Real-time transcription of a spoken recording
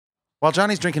While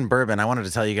Johnny's drinking bourbon, I wanted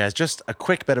to tell you guys just a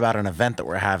quick bit about an event that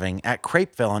we're having at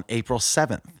Crepeville on April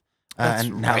 7th. That's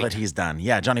and now right. that he's done.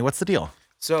 Yeah, Johnny, what's the deal?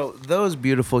 So those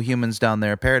beautiful humans down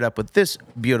there paired up with this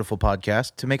beautiful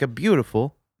podcast to make a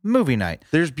beautiful movie night.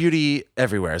 There's beauty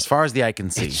everywhere, as far as the eye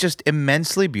can see. It's just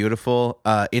immensely beautiful.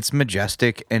 It's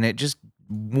majestic, and it just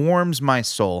warms my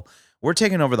soul. We're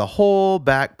taking over the whole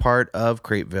back part of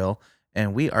Crepeville,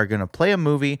 and we are going to play a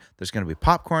movie. There's going to be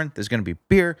popcorn. There's going to be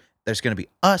beer. There's going to be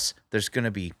us. There's going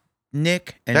to be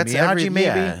Nick and Miyagi, maybe.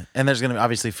 Yeah. And there's going to be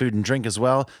obviously food and drink as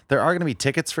well. There are going to be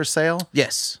tickets for sale.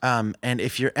 Yes. And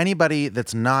if you're anybody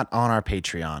that's not on our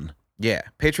Patreon, Yeah.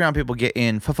 Patreon people get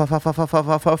in free.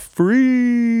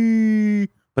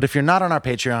 but if you're not on our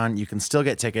Patreon, you can still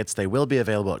get tickets. They will be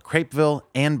available at Crepeville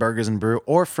and Burgers and Brew,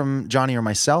 or from Johnny or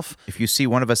myself. If you see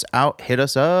one of us out, hit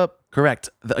us up. Correct.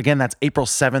 Again, that's April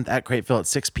 7th at Crepeville at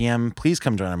 6 p.m. Please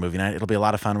come join our movie night. It'll be a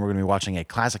lot of fun. We're going to be watching a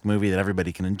classic movie that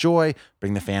everybody can enjoy.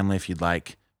 Bring the family if you'd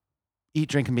like. Eat,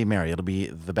 drink, and be merry. It'll be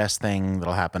the best thing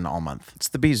that'll happen all month. It's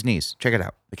the bee's knees. Check it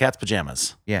out. The cat's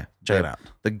pajamas. Yeah. Check it out.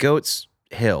 The goat's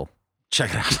hill.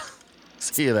 Check it out.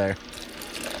 See you there.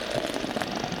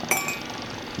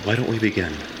 Why don't we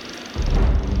begin?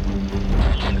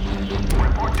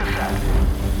 Report to set.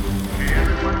 Okay,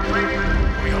 everyone ready?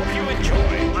 We hope you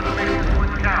enjoy. Let's make this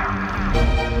one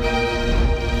count.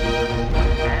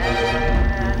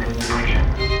 And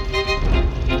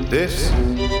action. This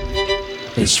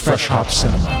is Fresh Hop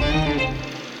Cinema.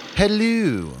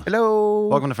 Hello. Hello.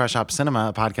 Welcome to Fresh Hop Cinema,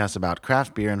 a podcast about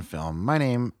craft beer and film. My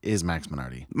name is Max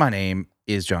Minardi. My name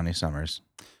is Johnny Summers.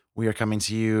 We are coming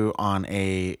to you on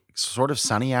a sort of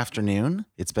sunny afternoon.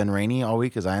 It's been rainy all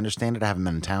week, as I understand it. I haven't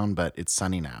been in town, but it's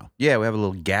sunny now. Yeah, we have a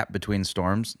little gap between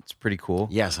storms. It's pretty cool.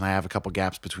 Yes, and I have a couple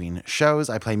gaps between shows.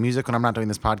 I play music when I'm not doing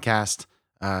this podcast.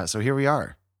 So here we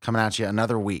are, coming at you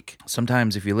another week.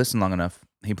 Sometimes if you listen long enough,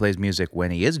 he plays music when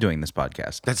he is doing this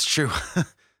podcast. That's true.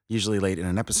 Usually late in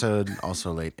an episode,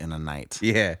 also late in a night.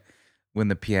 Yeah, when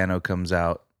the piano comes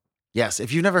out. Yes,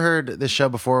 if you've never heard this show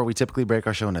before, we typically break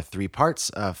our show into three parts: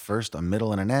 first, a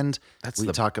middle, and an end. That's we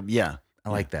the- talk. Yeah, I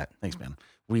like that. Thanks, man.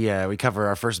 We cover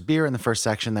our first beer in the first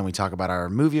section, then we talk about our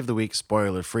movie of the week,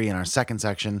 spoiler free, in our second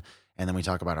section, and then we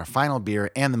talk about our final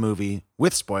beer and the movie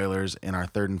with spoilers in our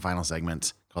third and final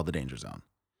segment called the Danger Zone.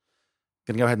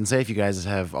 Gonna go ahead and say, if you guys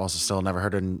have also still never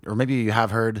heard, or maybe you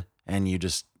have heard and you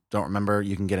just don't remember,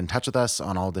 you can get in touch with us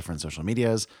on all different social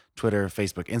medias: Twitter,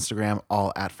 Facebook, Instagram,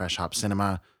 all at Fresh Hop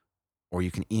Cinema. Or you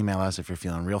can email us if you're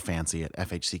feeling real fancy at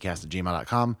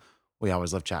fhccast@gmail.com. We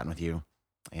always love chatting with you.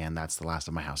 And that's the last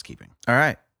of my housekeeping. All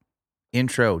right.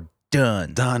 Intro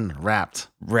done. Done. Wrapped.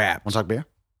 Wrapped. Want to talk beer?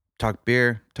 Talk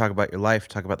beer. Talk about your life.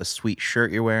 Talk about the sweet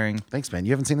shirt you're wearing. Thanks, man.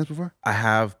 You haven't seen this before? I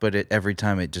have, but every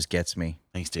time it just gets me.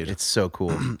 Thanks, dude. It's so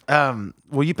cool.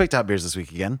 Well, you picked out beers this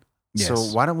week again. Yes. So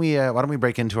why don't we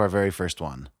break into our very first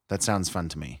one? That sounds fun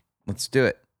to me. Let's do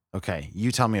it. Okay,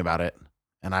 you tell me about it,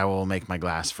 and I will make my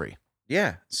glass free.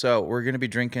 Yeah. So we're going to be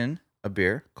drinking a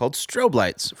beer called Strobe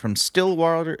Lights from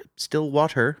Stillwater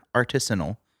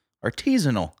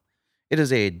Artisanal. It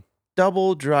is a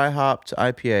double dry hopped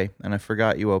IPA, and I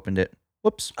forgot you opened it.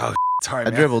 Whoops. Oh, sorry, I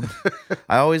dribbled.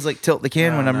 I always tilt the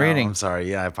can when I'm reading. I'm sorry.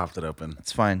 Yeah, I popped it open.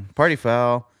 It's fine. Party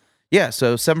foul. Yeah,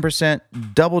 so 7%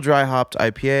 double dry hopped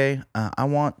IPA. I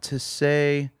want to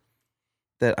say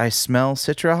that I smell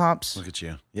Citra hops. Look at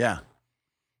you. Yeah.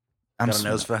 I'm Got a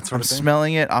nose for that sort I'm of thing?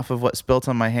 smelling it off of what spilt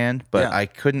on my hand, but Yeah. I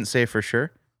couldn't say for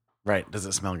sure. Right. Does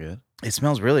it smell good? It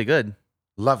smells really good.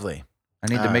 Lovely. I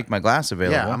need to make my glass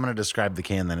available. Yeah, I'm going to describe the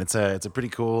can then. It's a pretty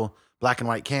cool black and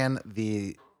white can.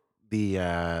 The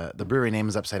brewery name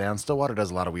is upside down. Stillwater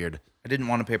does a lot of weird I didn't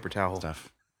want a paper towel.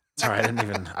 stuff. Sorry,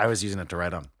 I was using it to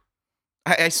write on.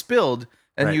 I spilled,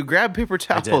 and Right. you grabbed paper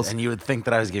I did, towels. and you would think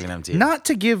that I was giving them to you. Not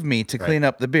to give me to clean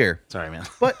up the beer, Sorry, man.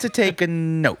 but to take a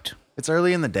note. It's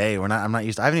early in the day. I'm not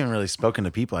used to, I haven't even really spoken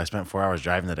to people. I spent 4 hours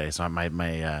driving today, so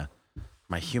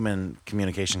my human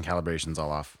communication calibration's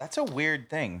all off. That's a weird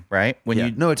thing, right? When Yeah.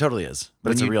 you No, it totally is. But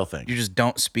when it's you- a real thing. You just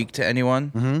don't speak to anyone.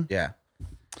 Mhm. Yeah.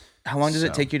 How long does it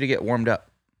So- take you to get warmed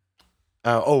up?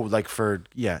 Like for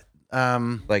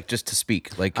Like just to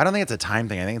speak, like I don't think it's a time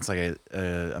thing. I think it's like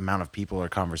a amount of people or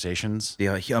conversations. the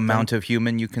amount of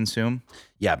human you consume.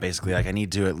 Yeah, basically, like I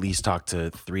need to at least talk to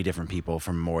 3 different people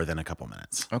for more than a couple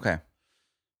minutes. Okay.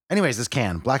 Anyways, this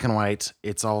can, black and white,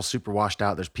 it's all super washed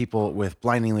out. There's people with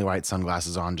blindingly white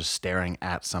sunglasses on just staring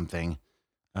at something.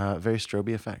 Very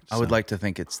strobe effect. I would So, like to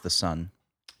think it's the sun.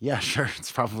 Yeah, sure. It's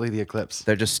probably the eclipse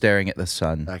They're just staring at the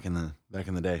sun back in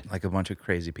the day. like a bunch of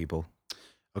crazy people.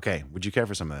 Okay, would you care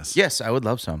for some of this? Yes, I would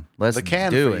love some. Let's The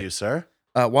can do for it. you, sir.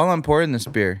 While I'm pouring this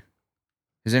beer,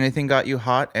 Has anything got you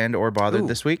hot and or bothered Ooh,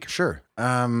 this week? Sure.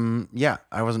 Yeah,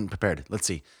 I wasn't prepared. Let's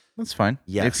see. That's fine.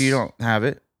 Yes. If you don't have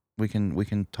it, we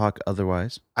can talk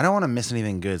otherwise. I don't want to miss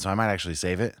anything good, so I might actually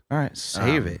save it. All right,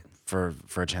 save um, it. for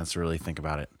a chance to really think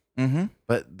about it. Mm-hmm.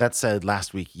 But that said,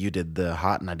 last week you did the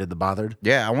hot and I did the bothered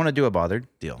Yeah, I want to do a bothered.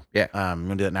 deal. Yeah. You want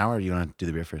to do that now, or you want to do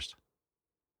the beer first?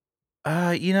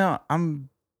 I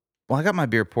got my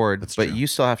beer poured, That's but true. you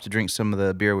still have to drink some of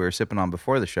the beer we were sipping on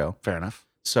before the show. Fair enough.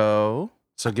 So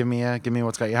So give me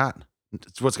what's got you hot.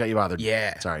 It's what's got you bothered.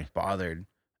 yeah, Sorry. bothered.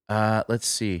 Let's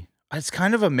see. It's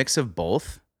kind of a mix of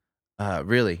both.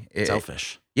 Really.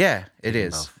 Selfish. Yeah, it Thinking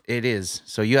is. both. It is.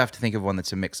 So you have to think of one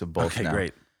that's a mix of both. Okay, now.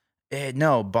 great.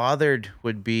 No, bothered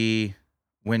would be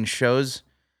when shows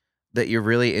that you're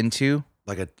really into,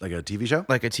 Like a TV show.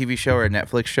 like a TV show or a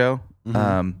Netflix show,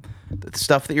 the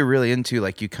stuff that you're really into,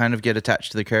 like you kind of get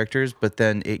attached to the characters, but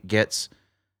then it gets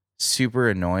super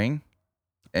annoying,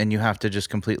 and you have to just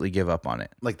completely give up on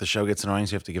it. Like the show gets annoying,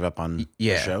 so you have to give up on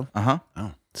Yeah. the show. Uh huh.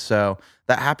 Oh. So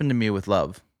that happened to me with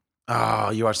Love. Oh,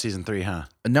 you watched season 3, huh?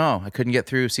 No, I couldn't get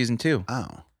through season 2. Oh,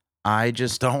 I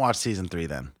just don't watch season 3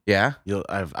 then. yeah,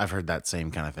 I've heard that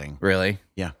same kind of thing. really.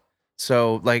 Yeah.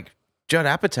 So like Judd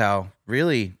Apatow,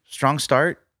 really strong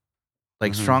start,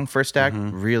 like strong first act,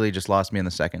 really just lost me in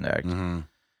the second act. Mm-hmm.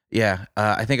 Yeah,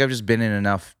 I think I've just been in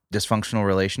enough dysfunctional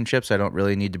relationships. I don't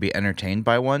really need to be entertained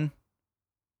by one.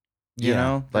 You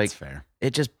know, like that's fair.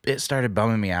 it started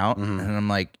bumming me out, Mhm. and I'm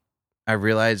like, I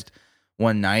realized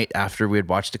one night after we had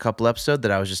watched a couple episodes that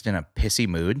I was just in a pissy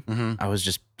mood. Mm-hmm. I was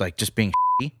just being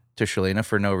shitty to Shalina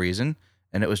for no reason,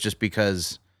 and it was just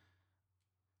because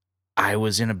I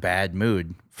was in a bad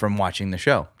mood from watching the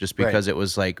show, just because it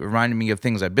was like reminding me of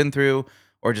things I've been through,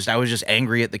 or just I was just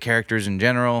angry at the characters in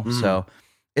general. So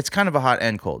it's kind of a hot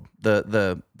and cold.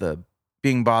 The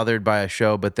being bothered by a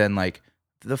show, but then like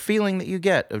the feeling that you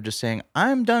get of just saying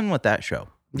I'm done with that show.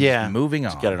 I'm just Yeah. moving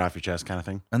on. Just get it off your chest, kind of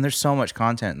thing. And there's so much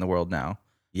content in the world now.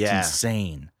 Yeah. It's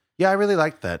insane. Yeah, I really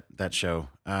liked that show.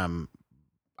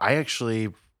 I actually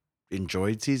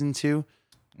enjoyed season 2,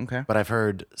 Okay. but I've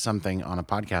heard something on a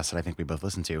podcast that I think we both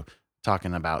listened to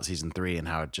talking about season 3 and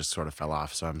how it just sort of fell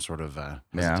off. So I'm sort of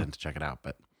hesitant to check it out.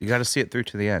 But You got to see it through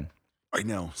to the end. I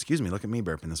know. Excuse me. Look at me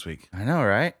burping this week. I know,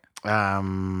 right?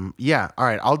 Yeah. All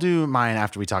right. I'll do mine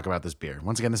after we talk about this beer.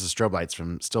 Once again, this is Strobe Lights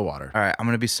from Stillwater. All right. I'm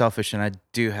going to be selfish, and I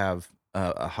do have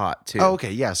a hot too. Oh,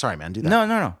 okay. Yeah. Sorry, man. Do that.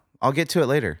 No. I'll get to it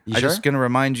later. You I'm sure? just going to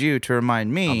remind you to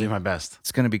remind me. I'll do my best.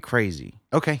 It's going to be crazy.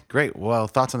 Okay. Great. Well,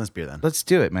 thoughts on this beer then? Let's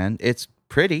do it, man. It's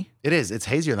pretty. It is. It's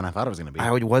hazier than I thought it was going to be.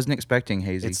 I wasn't expecting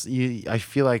hazy. I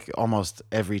feel like almost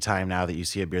every time now that you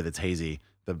see a beer that's hazy,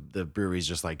 the brewery's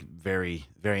just like very,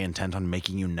 very intent on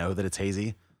making you know that it's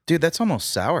hazy. Dude, that's almost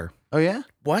sour. Oh yeah?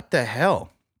 What the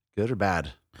hell? Good or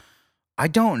bad? I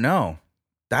don't know.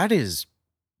 That is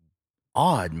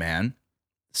odd, man.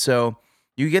 So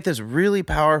you get this really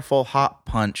powerful hop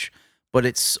punch, but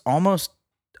it's almost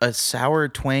a sour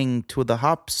twang to the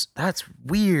hops. That's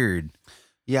weird.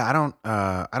 Yeah, I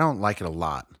don't like it a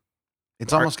lot.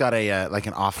 It's almost got a like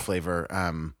an off flavor.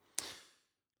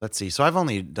 Let's see. So I've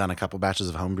only done a couple batches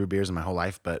of homebrew beers in my whole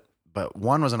life, but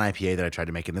one was an IPA that I tried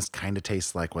to make, and this kind of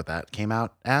tastes like what that came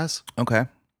out as. Okay.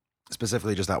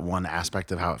 Specifically, just that one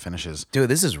aspect of how it finishes. Dude,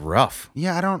 this is rough.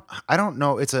 Yeah, I don't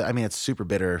know. It's super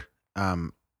bitter.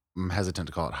 I'm hesitant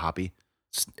to call it hoppy.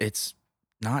 It's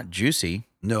not juicy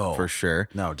No, for sure.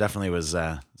 no, definitely was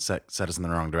set us in the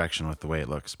wrong direction with the way it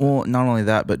looks. Well, not only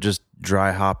that, but just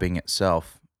dry hopping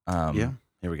itself. Yeah,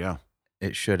 here we go.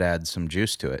 It should add some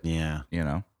juice to it, Yeah, you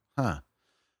know? huh.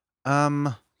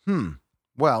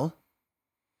 Well,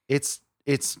 it's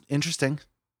interesting.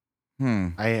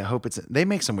 I hope they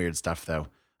make some weird stuff though.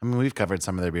 I mean, we've covered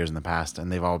some of their beers in the past,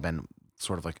 and they've all been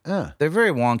sort of like, They're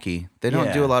very wonky. They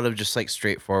don't do Yeah. a lot of just like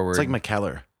straightforward. It's like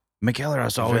McKellar. McKellar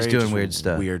is always Very doing just weird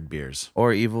stuff. Weird beers.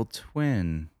 Or Evil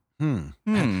Twin.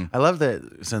 I love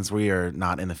that since we are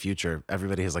not in the future,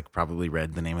 everybody has like probably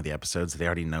read the name of the episode, so they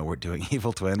already know we're doing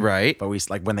Evil Twin. Right. But we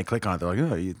like when they click on it, they're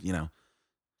like, oh, you know,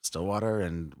 Stillwater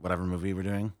and whatever movie we're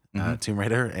doing, Tomb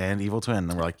Raider and Evil Twin.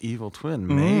 And we're like, Evil Twin,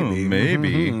 maybe.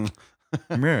 maybe.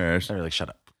 Yes. They're like, shut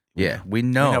up. Yeah, we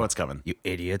know. We know what's coming. You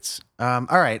idiots. All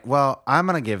right. Well, I'm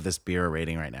going to give this beer a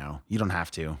rating right now. You don't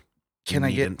have to. Can You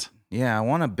I get? needn't. Yeah, I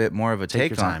want a bit more of a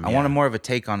Take take your on. time, I want yeah. more of a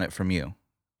take on it from you.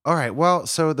 All right. Well,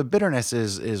 so the bitterness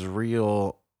is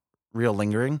real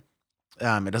lingering.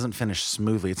 It doesn't finish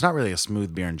smoothly. It's not really a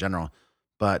smooth beer in general,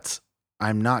 but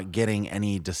I'm not getting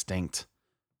any distinct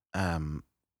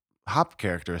hop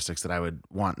characteristics that I would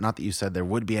want. Not that you said there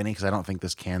would be any, because I don't think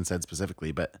this can said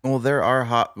specifically, but Well, there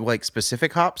are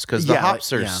specific hops because the Yeah,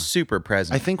 hops are yeah. super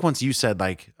present. I think once you said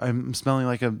like I'm smelling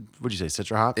like a, what'd you say,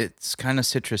 citra hop? It's kind of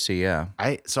citrusy, yeah.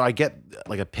 So I get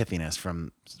like a pithiness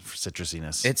from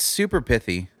citrusiness. It's super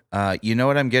pithy. You know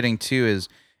what I'm getting to is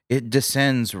it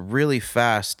descends really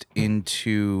fast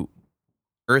into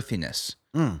earthiness.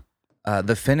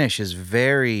 The finish is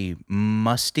very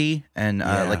musty and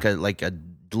Yeah. like a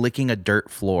licking a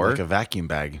dirt floor, like a vacuum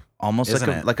bag. almost isn't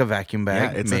it? like a vacuum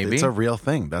bag. Yeah, maybe it's a real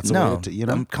thing. That's a no, way to, you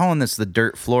know. I'm calling this the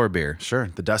dirt floor beer, Sure,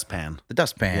 the dustpan, the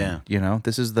dustpan. Yeah. You know,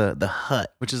 this is the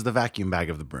hut. which is the vacuum bag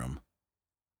of the broom,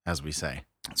 as we say.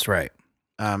 That's right.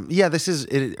 Yeah, this is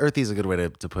earthy is a good way to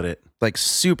put it. Like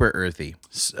super earthy,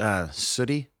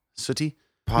 Sooty.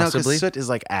 No, possibly. because soot is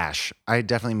like ash. I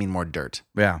definitely mean more dirt.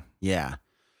 Yeah, Yeah.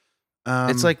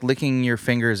 it's like licking your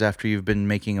fingers after you've been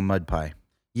making a mud pie.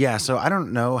 Yeah, so I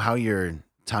don't know how your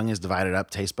tongue is divided up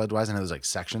taste bud wise. I know there's like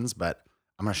sections, but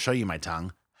I'm gonna show you my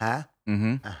tongue. Huh?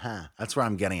 Mm-hmm. That's where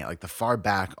I'm getting it, like the far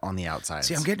back on the outside.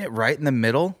 See, I'm getting it right in the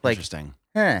middle, like, Interesting.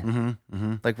 eh,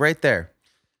 like right there.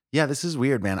 Yeah, this is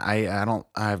weird, man.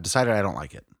 I've decided I don't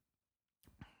like it.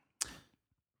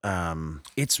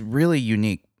 It's really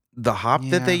unique. The hop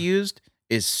that they Yeah. used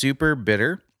is super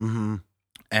bitter Mm-hmm.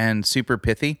 and super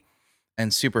pithy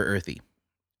and super earthy,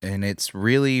 and it's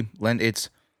really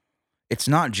it's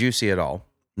not juicy at all.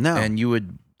 No. And you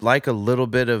would like a little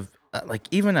bit of like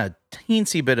even a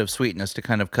teensy bit of sweetness to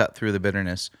kind of cut through the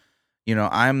bitterness. You know,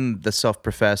 I'm the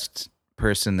self-professed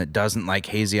person that doesn't like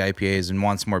hazy IPAs and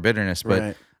wants more bitterness, but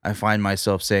Right. I find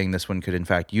myself saying this one could in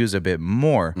fact use a bit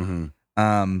more.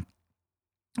 Mm-hmm.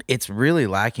 It's really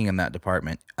lacking in that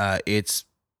department. It's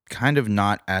kind of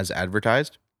not as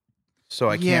advertised, so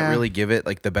I Yeah. can't really give it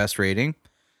like the best rating.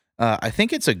 I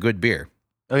think it's a good beer.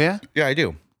 Oh yeah. Yeah, I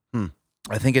do. Hmm.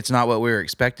 I think it's not what we were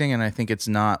expecting, and I think it's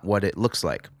not what it looks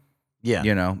like. Yeah.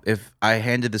 You know, if I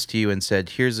handed this to you and said,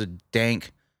 "Here's a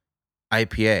dank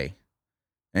IPA,"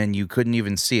 and you couldn't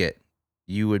even see it,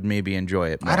 you would maybe enjoy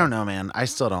it more. I don't know, man. I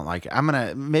still don't like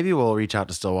it. Maybe we'll reach out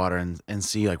to Stillwater and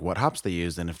see like what hops they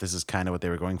used and if this is kind of what they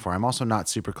were going for. I'm also not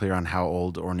super clear on how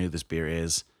old or new this beer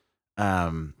is. So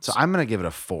I'm gonna give it a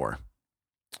 4.5.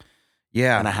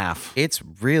 Yeah, it's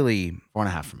really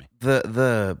 4.5 for me.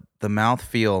 the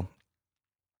mouthfeel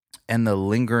and the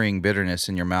lingering bitterness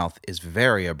in your mouth is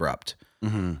very abrupt.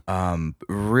 Mm-hmm.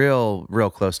 Real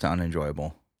close to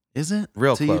unenjoyable. Is it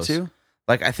Real to close. you too?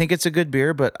 Like, I think it's a good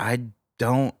beer, but I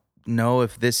don't know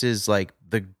if this is like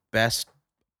the best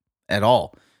at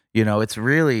all. You know, it's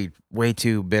really way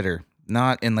too bitter.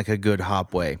 Not in like a good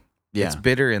hop way. Yeah. It's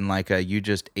bitter in like a you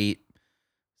just ate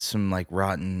some like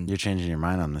rotten. You're changing your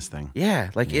mind on this thing.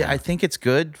 Yeah, like Yeah. I think it's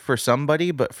good for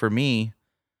somebody, but for me,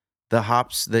 the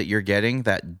hops that you're getting,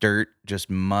 that dirt, just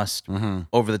must Mm-hmm.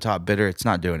 over the top bitter. It's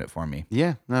not doing it for me.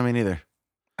 Yeah. No, me neither.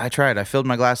 I tried. I filled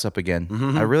my glass up again.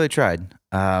 Mhm. I really tried.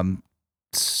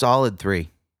 Solid 3.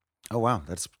 Oh wow,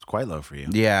 that's quite low for you.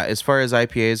 Yeah, as far as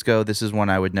IPAs go, this is one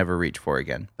I would never reach for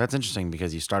again. That's interesting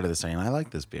because you started this saying I like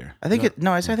this beer. I think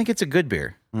I think it's a good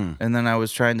beer. Hmm. And then I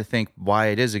was trying to think why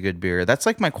it is a good beer. That's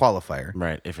like my qualifier.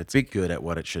 Right. If it's good at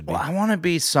what it should be. Well, I want to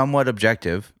be somewhat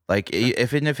objective. Like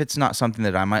if it's not something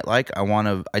that I might like, I want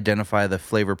to identify the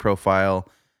flavor profile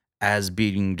as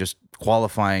being just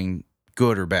qualifying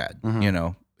good or bad, Mhm. you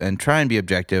know, and try and be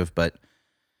objective, but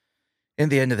in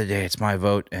the end of the day, it's my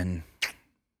vote and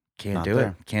can't Not do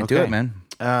there. it. Can't do Okay. it,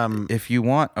 man. If you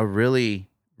want a really,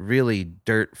 really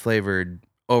dirt flavored,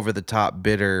 over the top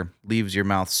bitter, leaves your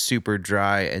mouth super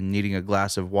dry and needing a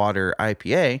glass of water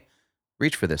IPA,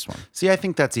 reach for this one. See, I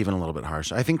think that's even a little bit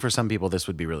harsh. I think for some people this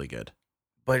would be really good.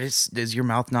 But is your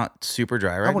mouth not super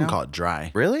dry right I wouldn't now? call it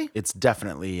dry. Really? It's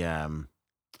definitely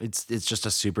it's just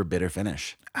a super bitter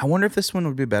finish. I wonder if this one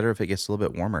would be better if it gets a little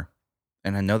bit warmer.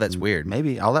 And I know that's weird.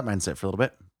 Maybe I'll let mine sit for a little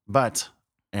bit. But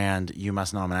and you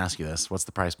must know I'm gonna ask you this. What's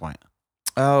the price point?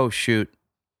 Oh shoot.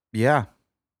 Yeah.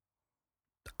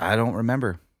 I don't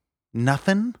remember.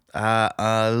 Nothing?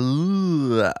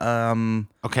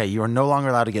 Okay, you are no longer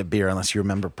allowed to get beer unless you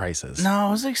remember prices. No,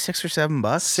 it was like $6 or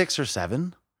 $7. 6 or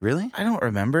 7? Really? I don't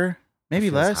remember. Maybe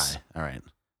Feels less. high. All right.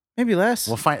 Maybe less.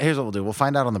 Here's what we'll do. We'll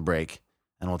find out on the break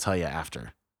and we'll tell you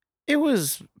after. It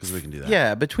was Because we can do that.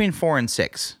 yeah, between 4 and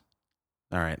 6.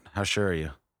 All right. How sure are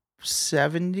you?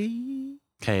 70.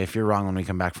 Okay, if you're wrong when we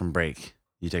come back from break,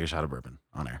 you take a shot of bourbon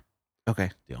on air.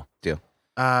 Okay. Deal. Deal.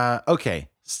 Okay.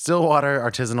 Stillwater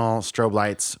artisanal strobe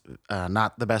lights.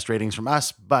 Not the best ratings from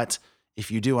us, but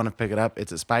if you do want to pick it up,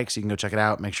 it's at Spikes. You can go check it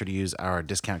out. Make sure to use our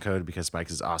discount code because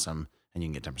Spikes is awesome and you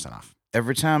can get 10% off.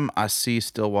 Every time I see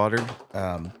Stillwater,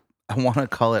 I want to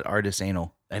call it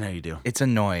artisanal. I know you do. It's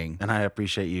annoying. And I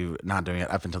appreciate you not doing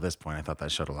it up until this point. I thought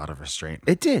that showed a lot of restraint.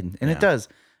 It did, and Yeah. it does.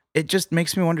 It just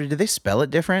makes me wonder, do they spell it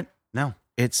different? No.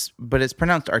 But it's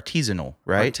pronounced artisanal,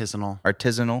 right? Artisanal.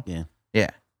 Artisanal. Yeah. Yeah.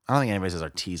 I don't think anybody says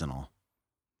artisanal.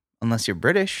 Unless you're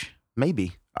British.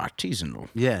 Maybe. Artisanal.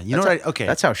 Yeah. You know That's what? Okay.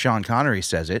 That's how Sean Connery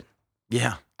says it.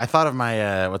 Yeah. I thought of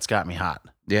my What's Got Me Hot.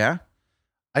 Yeah.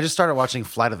 I just started watching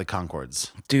Flight of the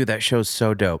Conchords. Dude, that show's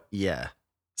so dope. Yeah.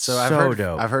 So So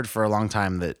dope. I've heard for a long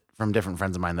time that from different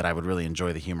friends of mine that I would really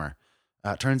enjoy the humor.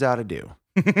 Turns out I do.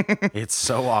 It's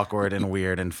so awkward and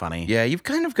weird and funny. Yeah, you've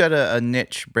kind of got a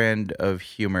niche brand of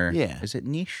humor. Yeah. Is it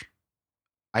niche?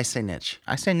 I say niche.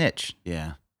 I say niche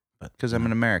Yeah. But because I'm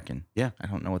an American. Yeah. I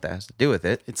don't know what that has to do with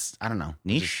it. It's I don't know.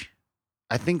 Niche?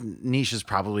 I think niche is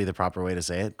probably the proper way to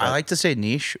say it. I but- like to say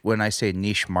niche when I say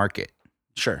niche market.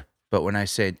 Sure. But when I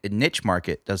say a niche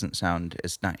market, doesn't sound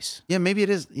as nice. Yeah, maybe it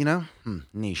is,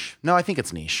 niche. No, I think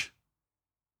it's niche.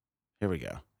 Here we go.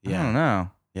 I don't Yeah.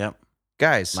 know. Yep.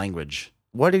 Guys, Language.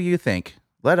 what do you think?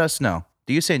 Let us know.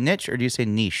 Do you say niche or do you say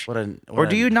niche? Or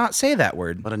do you not say that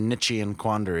word? What a Nietzschean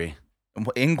quandary.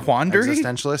 In quandary?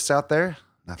 Existentialists out there?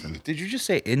 Nothing. Did you just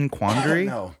say in quandary?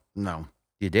 No.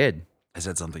 You did. I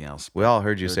said something else. We all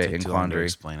heard you It would say take in too long to quandary.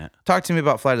 explain it. Talk to me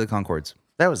about Flight of the Conchords.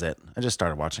 That was it. I just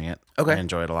started watching it. Okay. I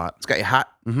enjoy it a lot. It's got you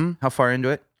hot. Mm-hmm. How far into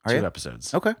it are 2 you?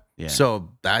 episodes. Okay. Yeah. So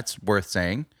that's worth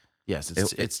saying. Yes,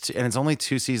 and it's only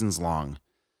 2 seasons long.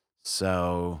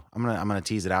 So I'm gonna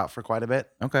tease it out for quite a bit.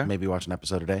 Okay. Maybe watch an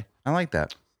episode a day. I like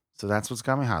that. So that's what's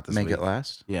got me hot this Make week. it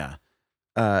last. Yeah.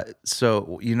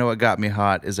 So you know what got me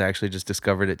hot is I actually just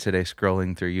discovered it today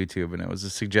scrolling through YouTube, and it was a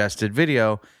suggested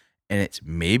video, and it's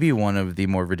maybe one of the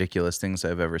more ridiculous things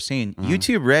I've ever seen. Mhm.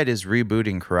 YouTube Red is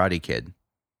rebooting Karate Kid.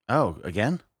 Oh,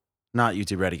 again? Not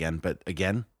YouTube Red again, but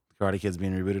again? Karate Kid's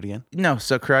being rebooted again? No,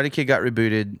 so Karate Kid got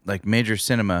rebooted like major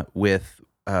cinema with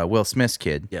Will Smith's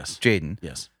kid, Yes. Jaden.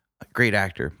 Yes. Great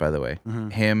actor, by the way.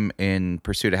 Mhm. Him in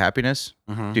Pursuit of Happiness,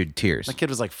 Mhm. dude, tears. That kid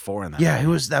was like 4 in that. Yeah,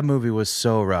 movie. that movie was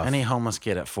so rough. Any homeless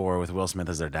kid at 4 with Will Smith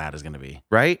as their dad is going to be.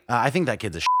 Right? I think that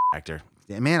kid's a actor.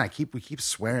 Yeah, man, we keep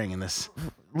swearing in this.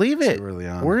 Leave it. Too early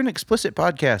on. We're an explicit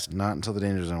podcast. Not until the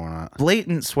danger zone. We're not.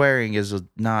 Blatant swearing is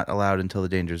not allowed until the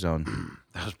danger zone.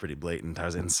 That was pretty blatant. I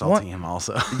was insulting him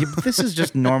also. Yeah, but this is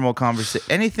just normal conversation.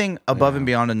 Anything above and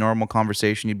beyond a normal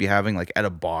conversation you'd be having, like at a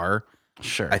bar,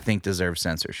 Sure. I think deserves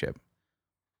censorship.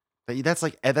 But that's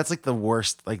like the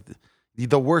worst. Like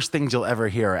the worst things you'll ever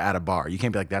hear at a bar. You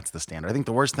can't be like that's the standard. I think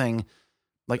the worst thing,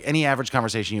 like any average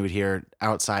conversation you would hear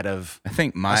outside of I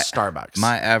think a my Starbucks.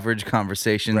 average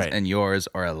conversations Right. and yours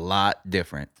are a lot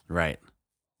different. Right.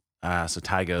 So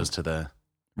Ty goes to the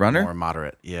Runner? more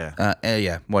moderate. Yeah.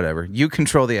 Yeah, whatever. You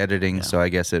control the editing, Yeah. so I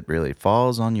guess it really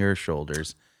falls on your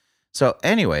shoulders. So, But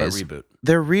anyways, reboot.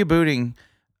 they're rebooting.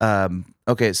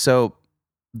 Okay, so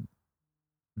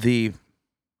the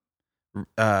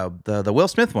Will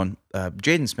Smith one,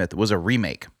 Jaden Smith, was a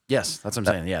remake. Yes, that's what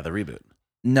I'm saying. Yeah, the reboot.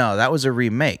 No, that was a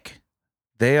remake.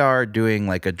 They are doing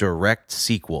like a direct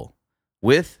sequel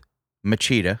with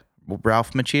Machida,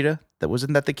 Ralph Machida.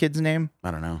 Wasn't that the kid's name? I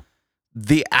don't know.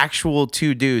 The actual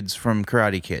 2 dudes from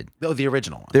Karate Kid, Oh, the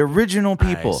original one. the original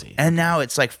people, see. and now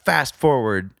it's like fast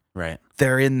forward. Right.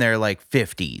 They're in their like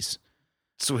 50s.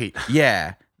 Sweet.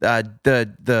 Yeah,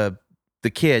 the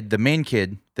kid, the main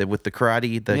kid, with the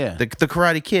karate, the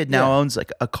Karate Kid now Yeah. owns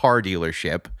like a car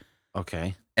dealership,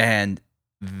 Okay. and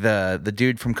the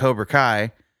dude from Cobra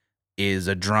Kai is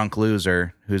a drunk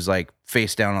loser who's like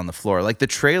face down on the floor. Like the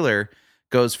trailer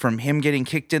goes from him getting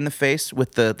kicked in the face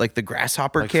with the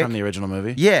grasshopper Like kick. from the original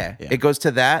movie. Yeah, Yeah. it goes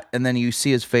to that, and then you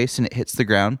see his face, and it hits the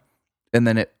ground, and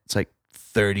then it's like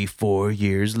 34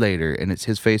 years later, and it's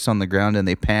his face on the ground, and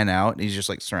they pan out, and he's just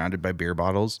like surrounded by beer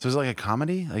bottles. So is it like a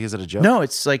comedy? Like, is it a joke? No,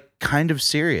 it's like kind of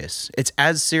serious. It's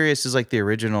as serious as like the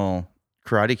original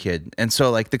Karate Kid, and so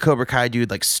like the Cobra Kai dude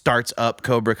like starts up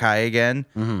Cobra Kai again,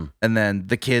 Mm-hmm. and then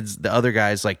the other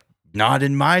guy's like, not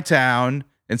in my town,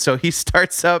 and so he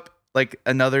starts up like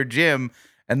another gym.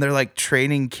 And they're like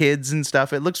training kids and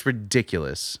stuff. It looks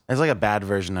ridiculous. It's like a bad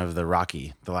version of the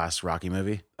last Rocky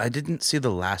movie. I didn't see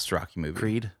the last Rocky movie.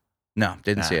 Creed. No,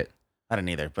 didn't see Nah. it. I didn't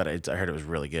either, but I heard it was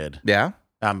really good. Yeah?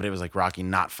 But it was like Rocky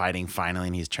not fighting finally,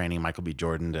 and he's training Michael B.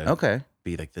 Jordan to Okay.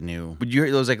 be like the new. But you heard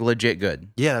it was like legit good.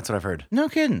 Yeah, that's what I've heard. No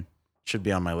kidding. Should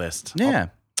be on my list. Yeah.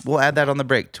 We'll add that on the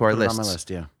break to our I'll put it list. on my list.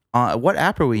 Yeah. What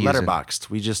app are we using?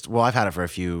 Letterboxd. I've had it for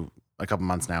a couple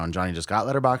months now, and Johnny just got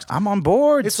Letterboxd. I'm on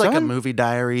board. It's son. like a movie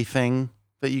diary thing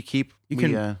that you keep. You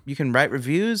can write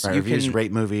reviews. Write You reviews, can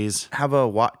rate movies. have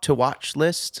a to watch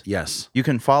list. Yes. You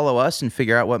can follow us and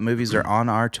figure out what movies are on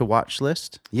our to watch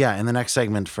list. Yeah, in the next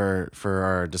segment for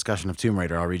our discussion of Tomb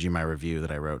Raider, I'll read you my review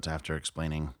that I wrote after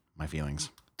explaining my feelings.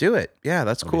 Do it. Yeah,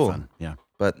 that's It'll be cool. fun. Yeah.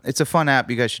 But it's a fun app.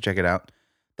 You guys should check it out.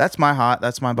 That's my hot.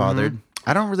 That's my bothered.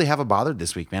 I don't really have a bothered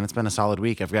this week, man. It's been a solid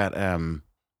week. I've got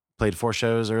played 4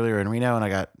 shows earlier in Reno, and I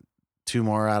got 2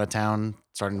 more out of town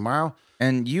starting tomorrow.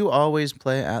 And you always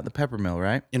play at the Peppermill,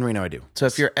 right? In Reno, I do. So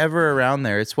if you're ever around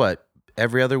there, it's what,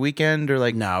 every other weekend or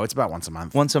like No, it's about once a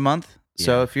month. once a month?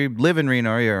 So Yeah. if you live in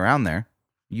Reno or you're around there,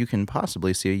 you can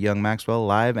possibly see a Young Maxwell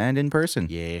live and in person.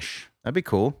 Yeesh. That'd be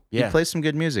cool. Yeah. He plays some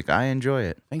good music. I enjoy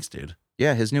it. Thanks, dude.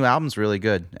 Yeah, his new album's really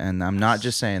good. And I'm not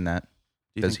just saying that Do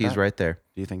you because think he's that? right there.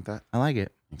 Do you think that? I like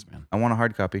it. Thanks, man. I want a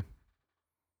hard copy.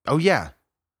 Oh, yeah.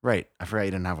 Right. I forgot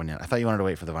you didn't have one yet. I thought you wanted to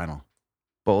wait for the vinyl.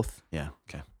 Both. Yeah.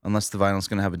 Okay. Unless the vinyl's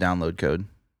going to have a download code.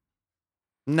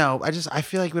 No, I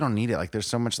feel like we don't need it. Like, there's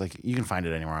so much, like, you can find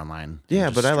it anywhere online. You Yeah,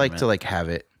 can but just I like stream to it. like have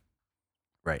it.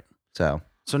 Right. So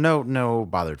So no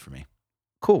bothered for me.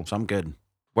 cool. So I'm good.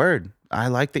 Word. I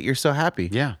like that you're so happy.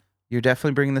 Yeah. You're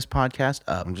definitely bringing this podcast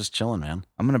up. I'm just chilling, man.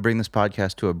 I'm going to bring this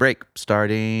podcast to a break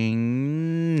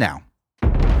starting now.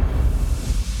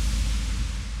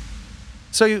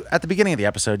 So at the beginning of the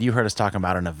episode, you heard us talking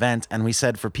about an event, and we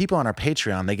said for people on our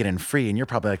Patreon, they get in free. And you're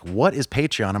probably like, what is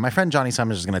Patreon? And my friend Johnny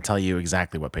Summers is going to tell you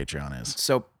exactly what Patreon is.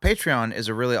 So Patreon is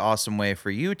a really awesome way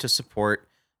for you to support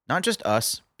not just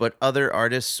us, but other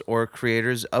artists or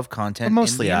creators of content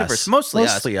Mostly in the us. universe. Mostly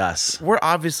us. us. We're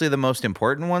obviously the most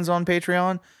important ones on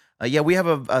Patreon. Yeah, we have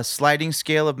a sliding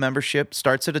scale of membership.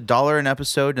 Starts at $1 an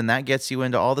episode, and that gets you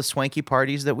into all the swanky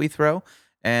parties that we throw.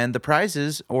 And the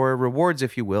prizes, or rewards,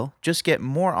 if you will, just get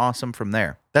more awesome from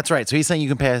there. That's right. So he's saying you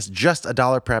can pay us just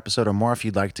 $1 per episode or more if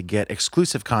you'd like to get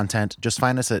exclusive content. Just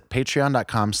find us at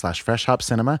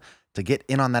patreon.com/freshhopcinema to get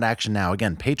in on that action now.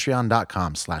 Again,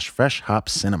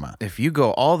 patreon.com/freshhopcinema. If you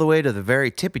go all the way to the very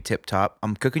tippy tip top,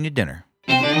 I'm cooking you dinner.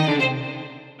 The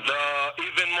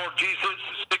even more Jesus,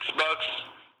 $6.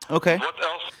 Okay. What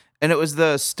else? And it was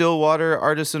the Stillwater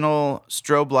Artisanal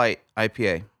Strobe Light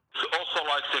IPA. Also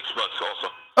like $6 also.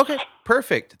 Okay,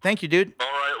 perfect. Thank you, dude. All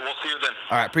right, we'll see you then.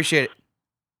 All right, appreciate it.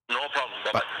 No problem.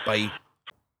 Bye-bye. Bye.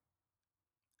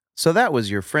 So that was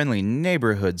your friendly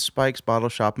neighborhood Spike's Bottle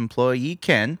Shop employee,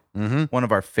 Ken, one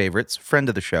of our favorites, friend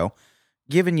of the show,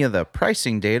 giving you the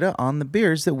pricing data on the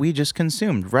beers that we just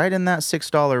consumed, right in that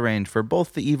 $6 range for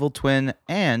both the Evil Twin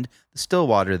and the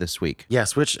Stillwater this week.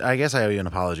 Yes, which I guess I owe you an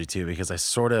apology too, because I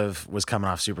sort of was coming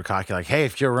off super cocky, like, hey,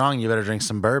 if you're wrong, you better drink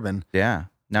some bourbon. Yeah.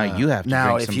 Now you have to Now,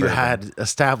 drink if some you bourbon. had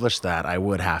established that, I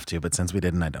would have to, but since we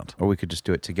didn't, I don't. Or we could just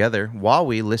do it together while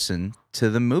we listen to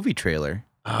the movie trailer.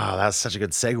 Oh, that's such a good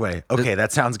segue. Okay,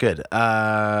 that sounds good.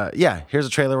 Yeah, here's a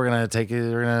trailer. We're gonna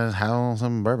have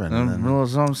some bourbon. and then-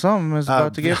 Something is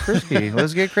about to get frisky.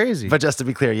 Let's get crazy. But just to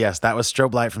be clear, yes, that was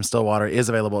Strobe Light from Stillwater. Is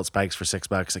available at Spike's for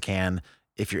 $6 a can.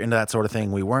 If you're into that sort of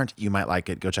thing, we weren't. You might like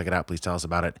it. Go check it out. Please tell us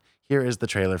about it. Here is the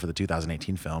trailer for the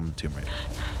 2018 film Tomb Raider.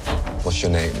 What's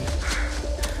your name?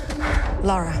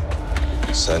 Laura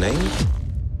Surname?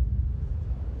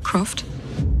 Croft.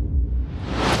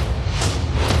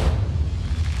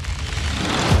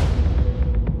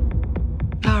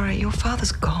 Laura, your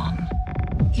father's gone.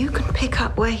 You can pick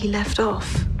up where he left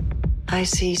off. I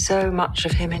see so much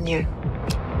of him in you.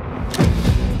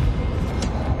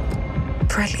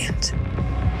 Brilliant.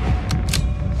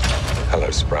 Hello,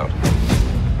 Sprout.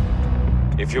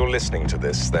 If you're listening to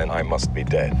this, then I must be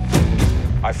dead.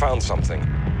 I found something,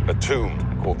 a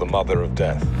tomb called the Mother of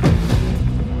Death.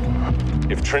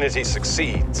 If Trinity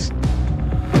succeeds,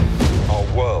 our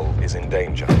world is in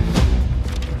danger.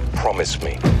 Promise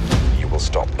me you will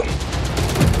stop them.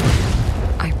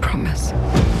 I promise.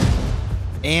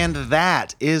 And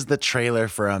that is the trailer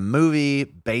for a movie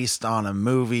based on a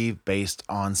movie based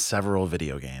on several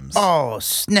video games. Oh,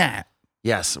 snap.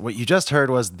 Yes, what you just heard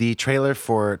was the trailer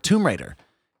for Tomb Raider.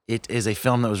 It is a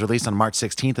film that was released on March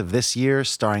 16th of this year,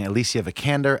 starring Alicia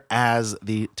Vikander as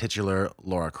the titular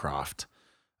Lara Croft.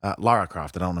 Lara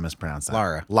Croft, I don't want to mispronounce that.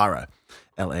 Lara, Lara.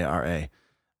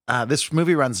 This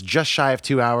movie runs just shy of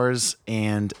 2 hours,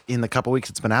 and in the couple weeks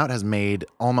it's been out, has made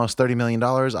almost $30 million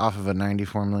off of a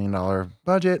 $94 million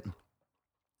budget.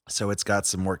 So it's got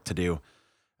some work to do.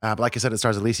 But like I said, it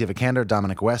stars Alicia Vikander,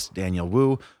 Dominic West, Daniel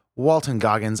Wu, Walton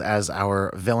Goggins as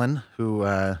our villain, who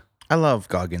I love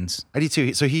Goggins. I do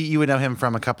too. So you would know him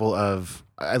from a couple of,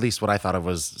 at least what I thought of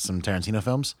was some Tarantino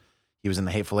films. He was in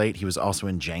The Hateful Eight. He was also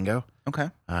in Django. Okay.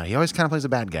 He always kind of plays a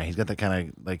bad guy. He's got that kind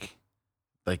of like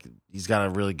he's got a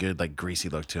really good like greasy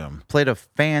look to him. Played a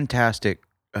fantastic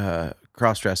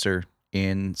cross-dresser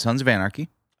in Sons of Anarchy.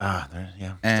 Yeah.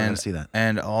 Still And gotta see that.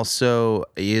 And also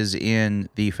is in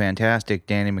the fantastic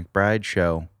Danny McBride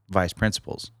show, Vice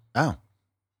Principals. Oh, all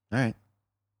right.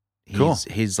 He's, Cool.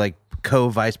 He's like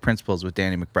co-vice principals with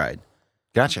Danny McBride,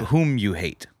 Gotcha. whom you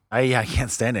hate. I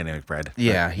can't stand Danny McBride. but,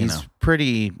 Yeah, you he's know.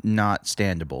 pretty not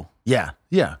standable, Yeah.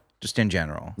 just in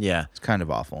general. Yeah. It's kind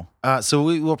of awful. So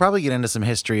we'll probably get into some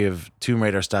history of Tomb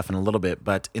Raider stuff in a little bit,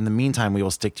 but in the meantime, we will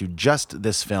stick to just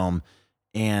this film.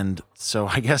 And so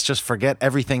I guess just forget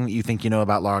everything that you think you know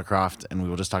about Lara Croft, and we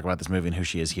will just talk about this movie and who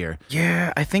she is here.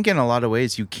 Yeah, I think in a lot of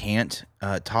ways you can't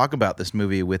talk about this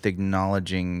movie with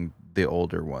acknowledging the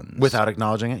older ones. Without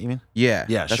acknowledging it, you mean? Yeah,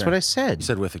 Yeah, that's sure. what I said. You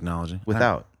said with acknowledging.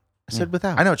 Without. I said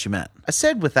without. I know what you meant. I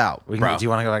said without. Do you bro. want to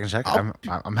go back and check?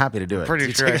 I'm happy to do it. pretty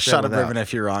You sure take I a said shot of without. bourbon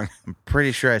if you're wrong. I'm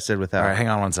pretty sure I said without. All right, hang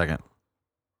on 1 second.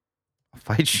 I'll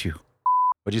fight you.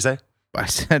 What'd you say? I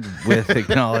said with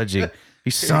acknowledging.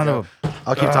 You son of a...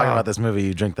 I'll keep talking about this movie.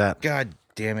 You drink that. God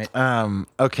damn it.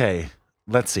 Okay,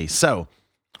 let's see. So,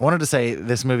 I wanted to say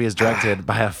this movie is directed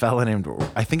by a fella named,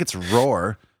 I think it's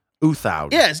Roar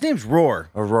Uthaug. Yeah, his name's Roar.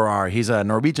 Or Roar. He's a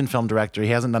Norwegian film director. He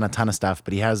hasn't done a ton of stuff,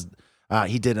 but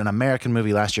he did an American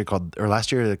movie last year,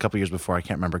 a couple years before, I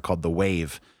can't remember, called The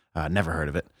Wave. Never heard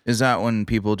of it. Is that when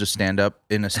people just stand up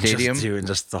in a stadium?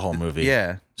 Just the whole movie.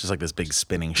 Yeah. Just like this big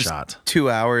spinning shot. 2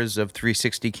 hours of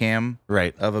 360 cam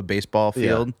Right. of a baseball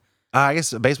field. I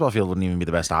guess a baseball field wouldn't even be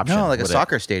the best option. No, like a would it?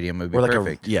 soccer stadium would be Or like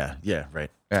perfect. yeah, right.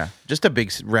 Yeah, just a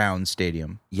big round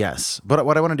stadium. Yes. But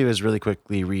what I want to do is really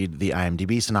quickly read the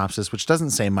IMDb synopsis, which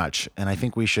doesn't say much, and I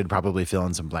think we should probably fill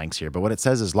in some blanks here. But what it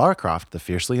says is Lara Croft, the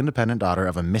fiercely independent daughter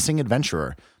of a missing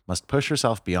adventurer, must push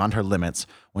herself beyond her limits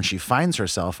when she finds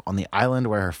herself on the island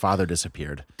where her father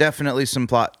disappeared. Definitely some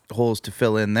plot holes to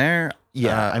fill in there.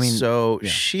 Yeah,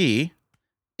 she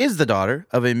is the daughter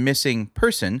of a missing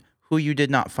person who you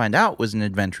did not find out was an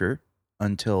adventurer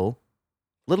until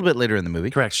a little bit later in the movie.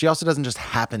 Correct. She also doesn't just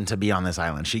happen to be on this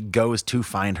island. She goes to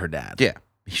find her dad. Yeah.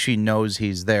 She knows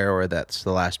he's there, or that's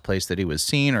the last place that he was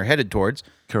seen or headed towards.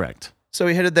 Correct. So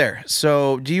he headed there.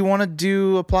 So do you want to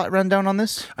do a plot rundown on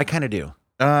this? I kind of do.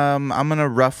 I'm going to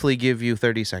roughly give you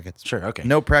 30 seconds. Sure, okay.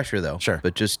 No pressure, though. Sure.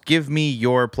 But just give me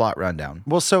your plot rundown.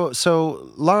 Well,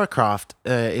 so Lara Croft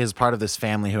is part of this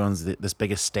family who owns this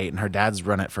big estate, and her dad's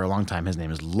run it for a long time. His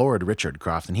name is Lord Richard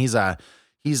Croft, and he's not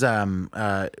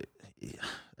a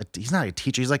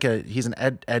teacher. He's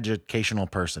an educational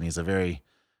person. He's a very,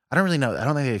 I don't really know. I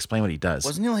don't think they explain what he does.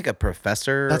 Wasn't he like a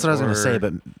professor? That's what I was going to say,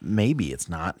 but maybe it's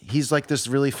not. He's like this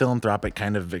really philanthropic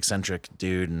kind of eccentric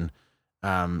dude, and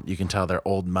you can tell they're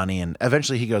old money, and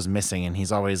eventually he goes missing, and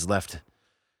he's always left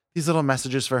these little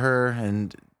messages for her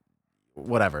and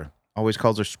whatever. Always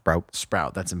calls her Sprout.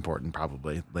 Sprout. That's important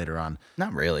probably later on.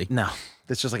 Not really. No,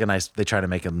 it's just like they try to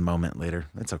make a moment later.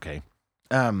 It's okay.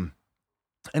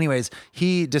 Anyways,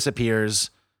 he disappears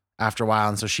after a while,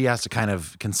 and so she has to kind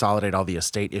of consolidate all the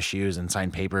estate issues and sign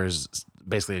papers,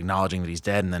 basically acknowledging that he's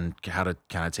dead, and then how to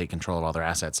kind of take control of all their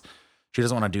assets. She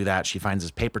doesn't want to do that. She finds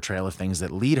this paper trail of things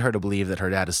that lead her to believe that her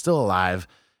dad is still alive,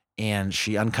 and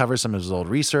she uncovers some of his old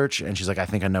research, and she's like, I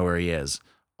think I know where he is.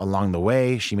 Along the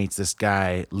way, she meets this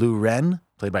guy, Lu Ren,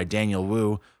 played by Daniel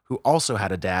Wu, who also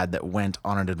had a dad that went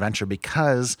on an adventure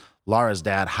because Lara's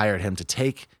dad hired him to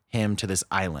take him to this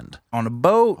island. On a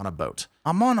boat. On a boat.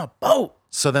 I'm on a boat.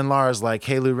 So then Lara's like,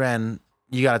 hey, Lu Ren,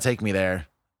 you got to take me there.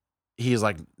 He's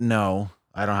like, no,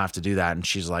 I don't have to do that. And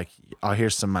she's like, oh,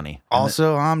 here's some money.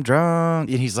 Also, I'm drunk.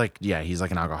 And he's like, yeah, he's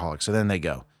like an alcoholic. So then they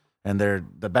go. And they're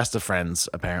the best of friends,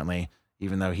 apparently,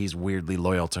 even though he's weirdly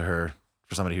loyal to her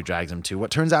for somebody who drags him to what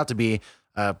turns out to be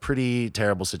a pretty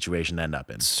terrible situation to end up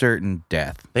in. Certain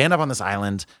death. They end up on this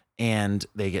island, and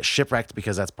they get shipwrecked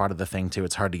because that's part of the thing, too.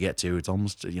 It's hard to get to. It's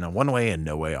almost, one way and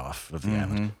no way off of the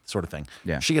island, sort of thing.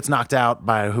 Yeah. She gets knocked out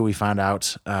by who we found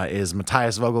out is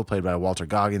Matthias Vogel, played by Walter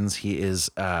Goggins. He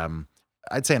is, I'd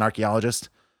say, an archaeologist,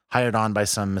 hired on by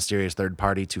some mysterious third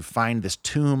party to find this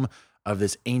tomb of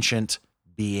this ancient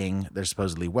being. There's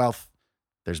supposedly wealth.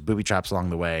 There's booby traps along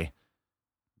the way.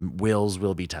 Wills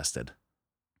will be tested.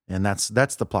 And that's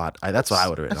the plot. That's what I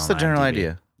would have written. That's on the general IMDb.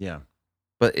 idea. Yeah.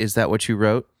 But is that what you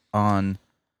wrote on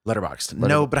Letterboxd?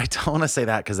 No, but I don't want to say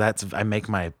that because I make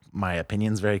my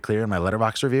opinions very clear in my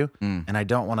Letterboxd review, and I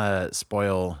don't want to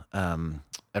spoil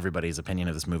everybody's opinion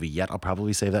of this movie yet. I'll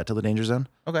probably save that till the danger zone.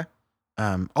 Okay.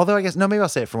 Although I guess maybe I'll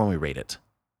say it for when we rate it.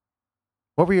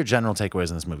 What were your general takeaways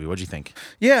in this movie? What'd you think?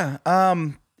 Yeah.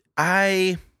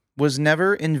 I was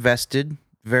never invested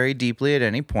very deeply at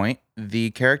any point.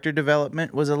 The character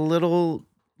development was a little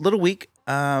weak.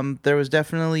 There was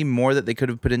definitely more that they could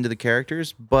have put into the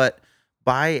characters, but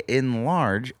by and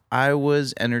large, I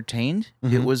was entertained.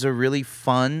 It was a really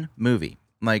fun movie.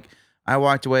 Like, I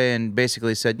walked away and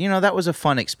basically said, that was a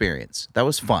fun experience. That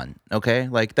was fun. Okay.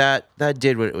 Like that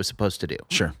did what it was supposed to do.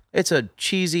 Sure. It's a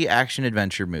cheesy action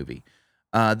adventure movie.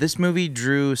 This movie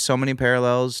drew so many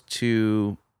parallels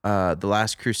to The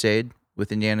Last Crusade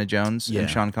with Indiana Jones and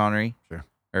Sean Connery. Sure.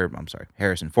 Or I'm sorry,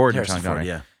 Harrison Ford and Sean Connery.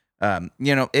 Yeah.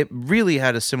 It really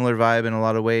had a similar vibe in a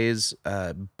lot of ways,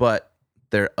 but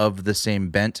they're of the same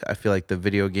bent. I feel like the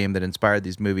video game that inspired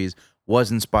these movies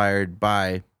was inspired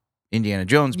by Indiana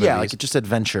Jones movies. Yeah, like just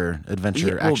adventure, action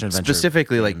adventure.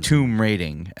 Specifically like tomb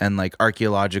raiding and like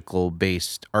archaeological.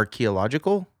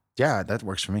 Yeah, that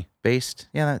works for me. Based.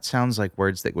 Yeah, that sounds like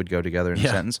words that would go together in a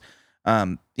sentence.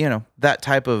 That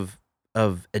type of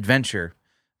adventure.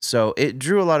 So it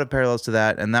drew a lot of parallels to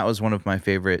that, and that was one of my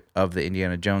favorite of the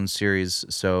Indiana Jones series.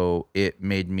 So it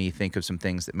made me think of some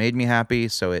things that made me happy.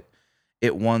 So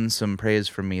it won some praise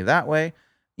from me that way.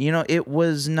 It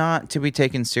was not to be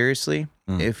taken seriously.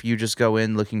 If you just go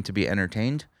in looking to be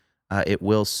entertained, it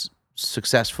will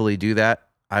successfully do that.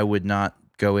 I would not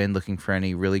go in looking for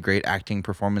any really great acting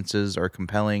performances or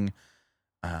compelling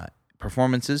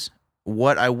performances.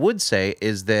 What I would say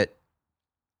is that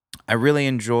I really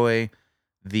enjoy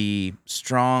the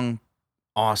strong,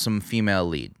 awesome female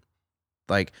lead.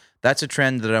 Like, that's a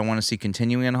trend that I want to see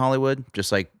continuing in Hollywood.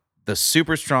 Just like the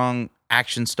super strong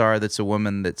action star that's a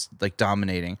woman that's like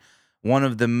dominating. One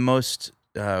of the most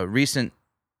recent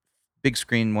big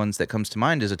screen ones that comes to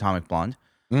mind is Atomic Blonde.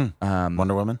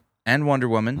 Wonder Woman. And Wonder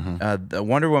Woman. The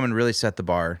Wonder Woman really set the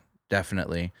bar,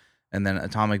 definitely. And then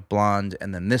Atomic Blonde,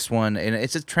 and then this one. And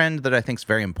it's a trend that I think is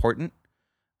very important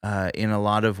in a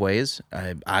lot of ways.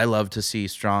 I love to see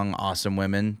strong, awesome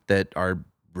women that are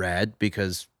rad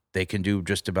because they can do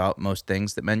just about most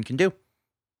things that men can do.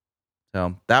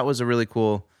 So that was a really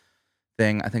cool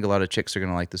thing. I think a lot of chicks are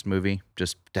going to like this movie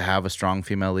just to have a strong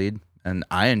female lead. And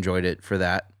I enjoyed it for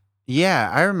that.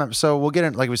 Yeah, I remember. So we'll get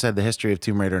into, like we said, the history of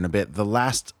Tomb Raider in a bit. The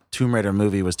last Tomb Raider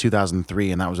movie was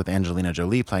 2003, and that was with Angelina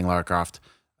Jolie playing Lara Croft.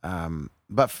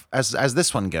 But as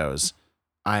this one goes,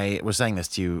 I was saying this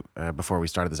to you before we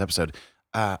started this episode.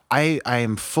 I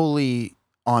am fully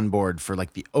on board for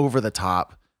like the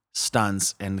over-the-top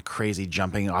stunts and crazy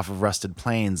jumping off of rusted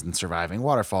planes and surviving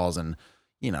waterfalls and,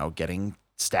 getting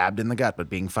stabbed in the gut but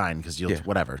being fine because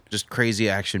whatever. Just crazy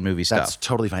action movie stuff. That's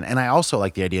totally fine. And I also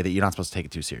like the idea that you're not supposed to take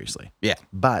it too seriously. Yeah.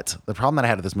 But the problem that I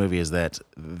had with this movie is that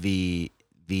I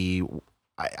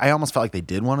almost felt like they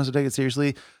did want us to take it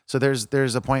seriously. So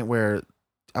there's a point where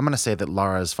I'm going to say that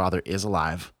Lara's father is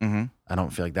alive. Mm-hmm. I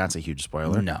don't feel like that's a huge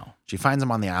spoiler. No. She finds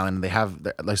him on the island. They have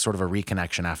like sort of a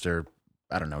reconnection after,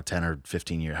 I don't know, 10 or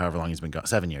 15 years, however long he's been gone.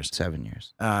 7 years. 7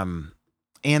 years.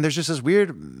 And there's just this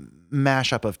weird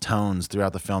mashup of tones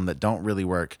throughout the film that don't really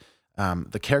work.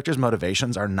 The characters'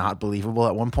 motivations are not believable.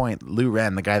 At one point, Lou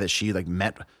Ren, the guy that she like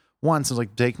met once, was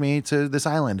like, "Take me to this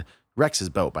island." Rex's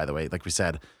boat, by the way, like we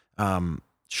said,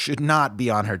 should not be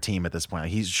on her team at this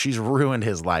point. She's ruined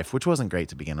his life, which wasn't great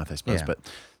to begin with, I suppose. Yeah. But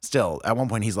still, at one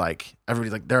point, he's like,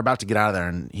 everybody's like, they're about to get out of there,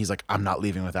 and he's like, "I'm not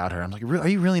leaving without her." I'm like, "Are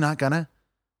you really not gonna?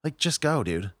 Like, just go,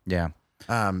 dude." Yeah.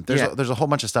 There's a whole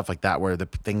bunch of stuff like that where the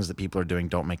things that people are doing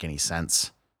don't make any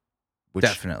sense.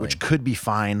 Definitely. Which could be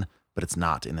fine, but it's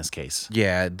not in this case.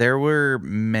 Yeah, there were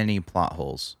many plot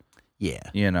holes.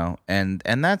 Yeah. And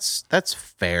that's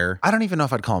fair. I don't even know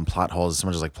if I'd call them plot holes as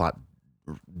much as like plot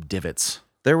divots.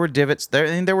 There were divots.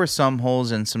 There were some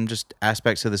holes and some just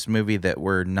aspects of this movie that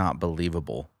were not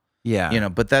believable. Yeah.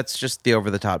 But that's just the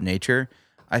over-the-top nature.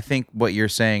 I think what you're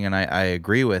saying, and I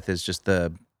agree with, is just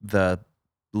the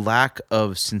lack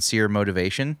of sincere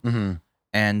motivation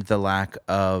and the lack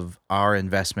of our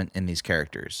investment in these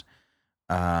characters.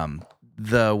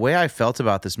 The way I felt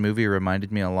about this movie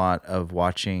reminded me a lot of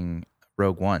watching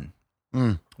Rogue One,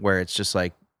 where it's just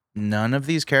like none of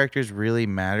these characters really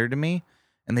matter to me,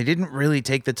 and they didn't really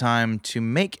take the time to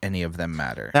make any of them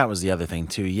matter. That was the other thing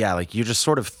too. Yeah, like you're just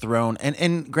sort of thrown,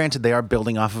 and granted, they are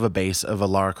building off of a base of a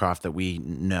Lara Croft that we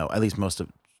know. At least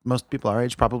most people our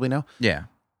age probably know. Yeah.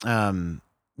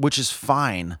 Which is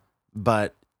fine,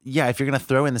 but yeah, if you're gonna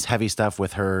throw in this heavy stuff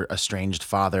with her estranged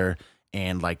father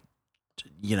and like,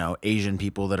 Asian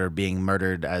people that are being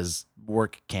murdered as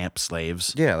work camp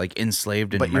slaves, Yeah, like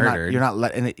enslaved and but murdered. you're not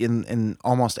letting it in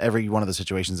almost every one of the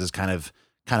situations is kind of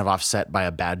offset by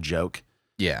a bad joke.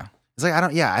 Yeah. It's like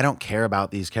I don't care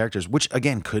about these characters, which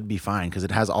again could be fine because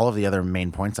it has all of the other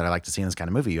main points that I like to see in this kind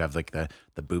of movie. You have like the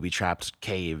booby trapped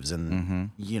caves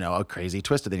and a crazy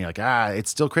twist. And then you're like, it's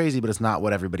still crazy, but it's not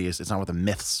what everybody is. It's not what the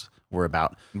myths were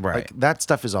about. Right. Like that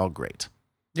stuff is all great.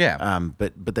 Yeah.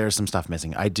 But there's some stuff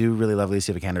missing. I do really love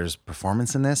Alicia Vikander's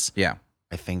performance in this. Yeah.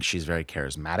 I think she's very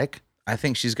charismatic. I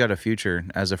think she's got a future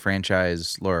as a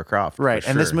franchise Lara Croft. for Right.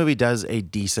 And this sure. movie does a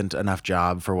decent enough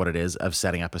job for what it is of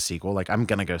setting up a sequel. Like, I'm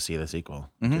going to go see the sequel.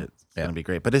 Mhm. It's going to be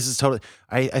great. But this is totally,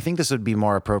 I think this would be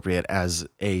more appropriate as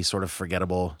a sort of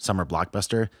forgettable summer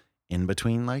blockbuster in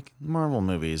between like Marvel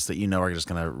movies that you know are just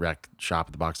going to wreck shop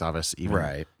at the box office.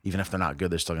 Even if they're not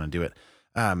good, they're still going to do it.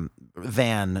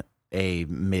 Than a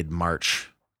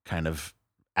mid-March kind of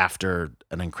after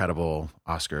an incredible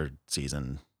Oscar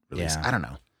season release. Yeah. I don't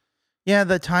know. Yeah,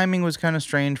 the timing was kind of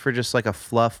strange for just like a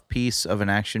fluff piece of an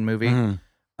action movie.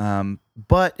 Mhm.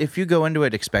 But if you go into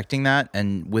it expecting that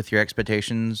and with your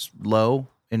expectations low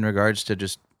in regards to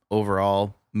just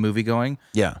overall movie going,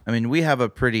 Yeah. I mean, we have a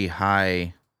pretty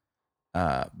high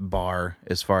bar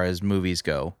as far as movies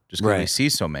go, just because we Right. see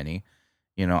so many.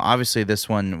 You know, obviously this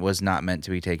one was not meant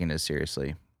to be taken as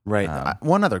seriously. Right.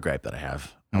 One other gripe that I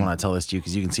have. I want to tell this to you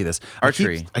because you can see this.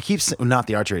 Archery. I keep not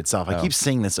the archery itself. I Oh. keep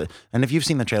seeing this. And if you've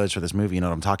seen the trailers for this movie, you know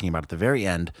what I'm talking about. At the very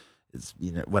end, it's,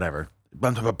 whatever.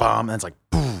 Bum, bum, bum, bum, and it's like,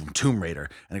 boom, Tomb Raider.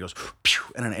 And it goes, pew,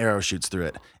 and an arrow shoots through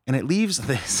it. And it leaves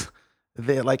this,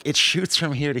 it shoots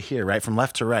from here to here, right? From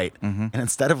left to right. Mm-hmm. And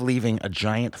instead of leaving a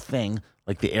giant thing,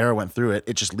 like the arrow went through it,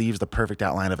 it just leaves the perfect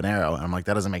outline of an arrow. And I'm like,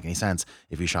 that doesn't make any sense.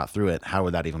 If you shot through it, how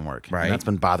would that even work? Right. And that's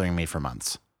been bothering me for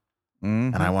months.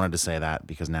 Mhm. And I wanted to say that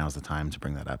because now's the time to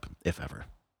bring that up, if ever.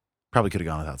 Probably could have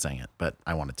gone without saying it, but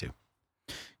I wanted to.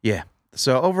 Yeah.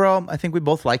 So overall, I think we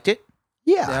both liked it.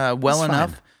 Well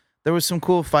enough. There was some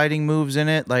cool fighting moves in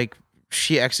it. Like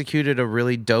she executed a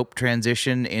really dope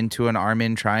transition into an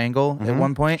arm-in triangle at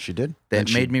one point. She did.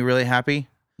 That made me really happy.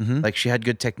 Like she had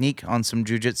good technique on some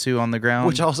jujitsu on the ground.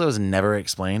 Which also is never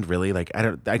explained, really. Like, I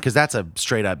don't, because that's a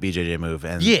straight up BJJ move.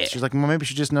 And Yeah. she's like, well, maybe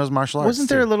she just knows martial arts. Wasn't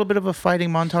there a too. little bit of a fighting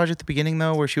montage at the beginning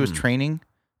though, where she was training?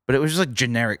 But it was just like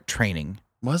generic training.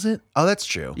 Was it? Oh, that's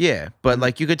true. Yeah, but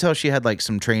like you could tell she had like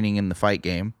some training in the fight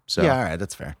game. So Yeah, all right,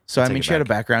 that's fair. So I'll I take mean, it she had a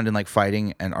back. background in like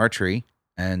fighting and archery,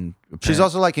 and She's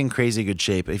also like in crazy good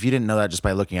shape. If you didn't know that just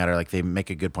by looking at her, like they make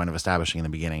a good point of establishing in the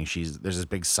beginning, there's this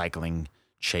big cycling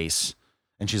chase,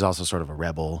 and she's also sort of a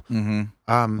rebel.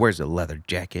 wears a leather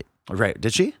jacket. Right?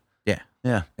 Did she? Yeah,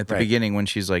 Yeah. at the right. beginning when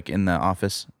she's like in the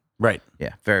office. Right.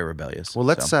 Yeah, very rebellious. Well,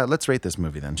 let's rate this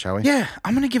movie then, shall we? Yeah,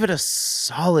 I'm gonna give it a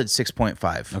solid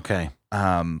 6.5. Okay.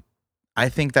 I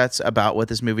think that's about what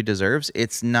this movie deserves.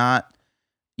 It's not,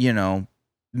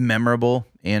 memorable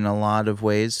in a lot of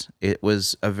ways. It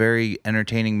was a very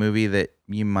entertaining movie that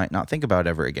you might not think about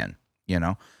ever again,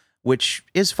 which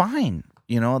is fine.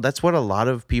 That's what a lot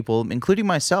of people, including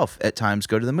myself, at times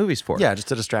go to the movies for. Yeah,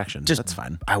 just a distraction. That's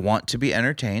fine. I want to be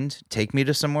entertained. Take me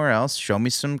to somewhere else. Show me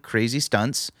some crazy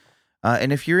stunts.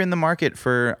 And if you're in the market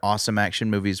for awesome action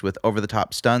movies with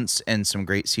over-the-top stunts and some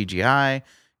great CGI,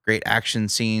 great action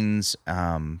scenes,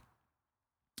 all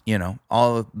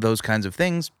of those kinds of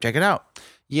things, check it out.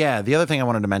 Yeah, the other thing I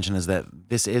wanted to mention is that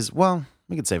this is, well,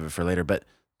 we could save it for later, but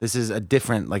this is a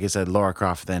different, like I said, Lara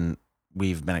Croft than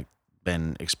we've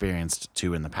been experienced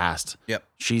to in the past. Yep.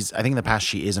 I think in the past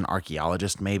she is an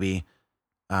archaeologist maybe.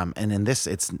 And in this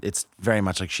it's very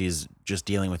much like she's just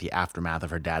dealing with the aftermath of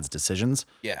her dad's decisions.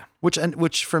 Yeah.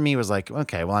 Which for me was like,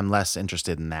 okay, well I'm less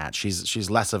interested in that. She's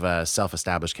less of a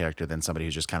self-established character than somebody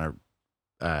who's just kind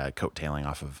of coattailing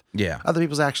off of other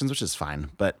people's actions, which is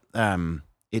fine. But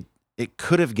it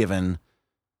could have given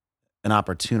an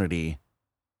opportunity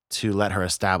to let her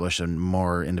establish a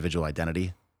more individual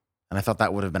identity. And I thought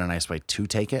that would have been a nice way to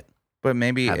take it. But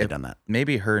maybe Had they done that.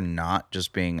 Maybe her not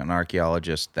just being an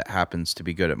archaeologist that happens to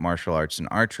be good at martial arts and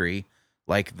archery,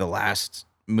 like the last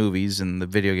movies and the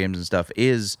video games and stuff,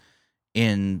 is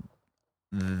in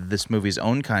this movie's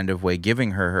own kind of way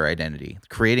giving her identity,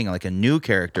 creating like a new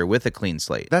character with a clean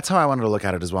slate. That's how I wanted to look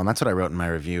at it as well. And that's what I wrote in my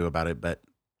review about it. But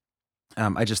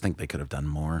I just think they could have done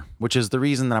more, which is the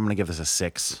reason that I'm going to give this a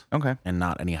 6 Okay. and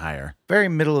not any higher. Very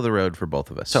middle of the road for both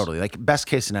of us. Totally. Like best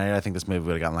case scenario, I think this movie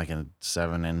would have gotten like a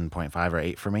 7.5 or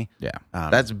 8 for me. Yeah.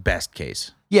 That's best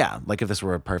case. Yeah. Like if this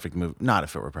were a perfect movie, not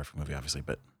if it were a perfect movie, obviously,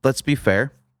 but Let's be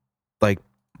fair. Like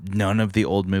none of the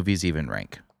old movies even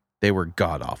rank. They were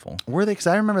god awful. were they? Because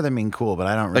I remember them being cool, but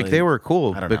I don't really. Like they were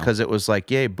cool I don't know. because it was like,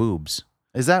 yay, boobs.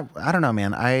 Is that? I don't know,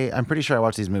 man. I'm pretty sure I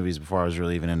watched these movies before I was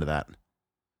really even into that.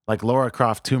 Like Lara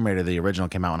Croft Tomb Raider, the original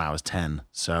came out when I was 10.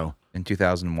 So In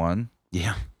 2001.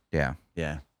 yeah, Yeah.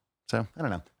 yeah. So I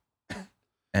don't know,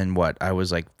 And what? I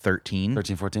was like 13.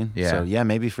 13, 14. Yeah. So yeah,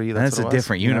 maybe for you That's what a it was,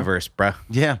 different you know? universe, bruh.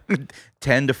 Yeah.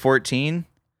 10 to 14.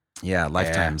 Yeah.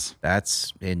 Lifetimes. Yeah,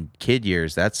 that's in kid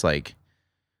years. That's like,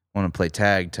 I want to play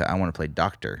tag to I want to play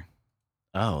doctor.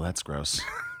 Oh, that's gross.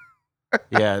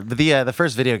 Yeah, but the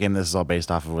first video game this is all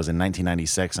based off of was in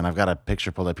 1996, and I've got a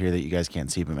picture pulled up here that you guys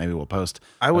can't see, but maybe we'll post.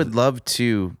 I would love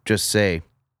to just say,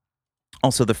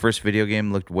 also, the first video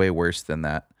game looked way worse than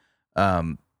that.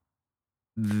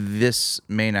 This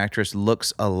main actress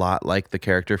looks a lot like the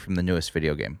character from the newest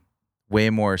video game. Way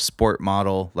more sport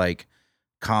model, like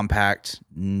compact,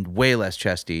 way less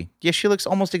chesty. Yeah, she looks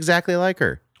almost exactly like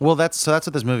her. Well, that's what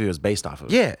this movie was based off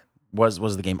of. Yeah. Was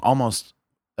the game almost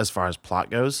as far as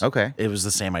plot goes? Okay. It was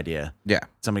the same idea. Yeah.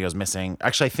 Somebody goes missing.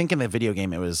 Actually, I think in the video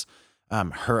game it was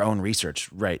her own research,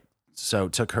 right? So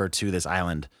it took her to this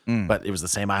island, but it was the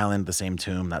same island, the same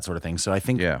tomb, that sort of thing. So I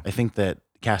think that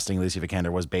casting Alicia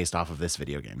Vikander was based off of this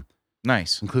video game,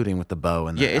 Nice. including with the bow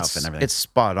and the outfit and everything. It's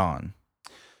spot on.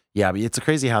 Yeah, but it's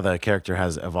crazy how the character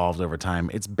has evolved over time.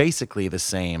 It's basically the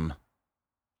same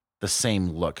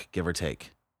look, give or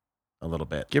take, a little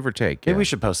bit. Give or take. Maybe Yeah. we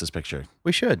should post this picture.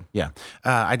 We should. Yeah,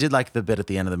 I did like the bit at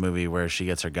the end of the movie where she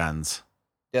gets her guns.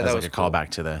 Yeah, as that like was a cool. callback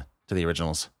to the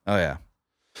originals. Oh, yeah.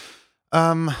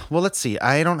 Well, let's see.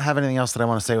 I don't have anything else that I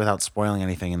want to say without spoiling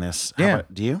anything in this. Yeah.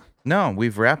 Do you? No,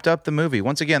 we've wrapped up the movie.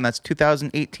 Once again, that's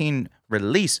 2018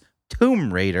 release,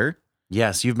 Tomb Raider.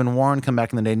 Yes, you've been warned. Come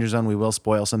back in the danger zone. We will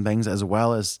spoil some things as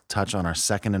well as touch on our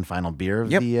second and final beer of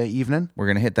the evening. We're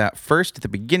going to hit that first at the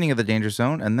beginning of the Danger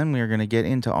Zone, and then we are going to get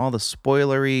into all the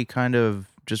spoilery kind of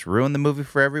just ruin the movie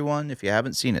for everyone if you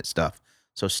haven't seen it stuff.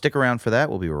 So stick around for that.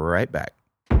 We'll be right back.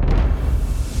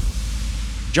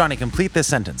 Johnny, complete this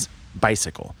sentence.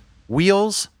 Bicycle.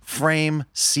 Wheels, frame,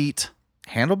 seat.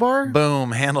 Handlebar?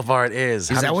 Boom. Handlebar it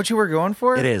is. Is that what you were going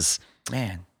for? It is.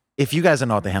 Man. If you guys don't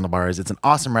know what the Handlebar is, it's an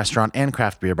awesome restaurant and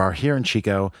craft beer bar here in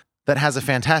Chico that has a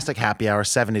fantastic happy hour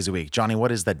 7 days a week. Johnny,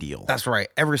 what is the deal? That's right.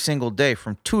 Every single day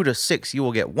from 2 to 6, you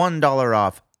will get $1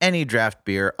 off any draft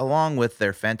beer along with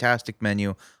their fantastic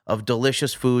menu of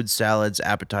delicious food, salads,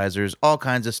 appetizers, all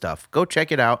kinds of stuff. Go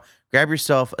check it out. Grab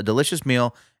yourself a delicious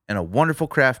meal and a wonderful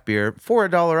craft beer for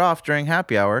 $1 off during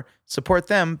happy hour. Support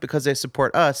them because they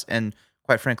support us, and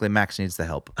quite frankly, Max needs the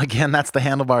help. Again, that's the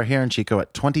Handlebar here in Chico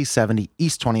at 2070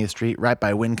 East 20th Street, right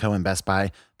by Winco and Best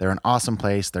Buy. They're an awesome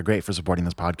place. They're great for supporting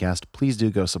this podcast. Please do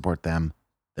go support them.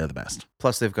 They're the best.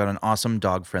 Plus, they've got an awesome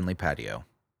dog-friendly patio.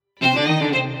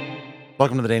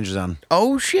 Welcome to the Danger Zone.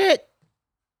 Oh, shit.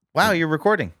 Wow, you're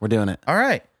recording. We're doing it. All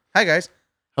right. Hi, guys.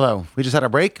 Hello. We just had our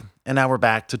break, and now we're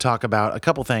back to talk about a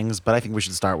couple things, but I think we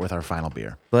should start with our final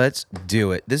beer. Let's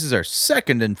do it. This is our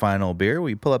second and final beer.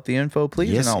 Will you pull up the info,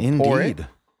 please? Yes, and I'll pour it. indeed.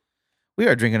 We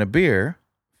are drinking a beer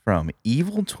from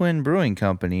Evil Twin Brewing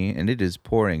Company, and it is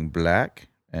pouring black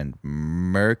and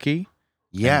murky.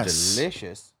 Yes. And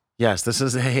delicious. Yes, this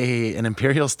is an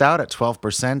Imperial Stout at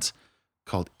 12%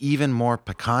 called Even More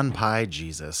Pecan Pie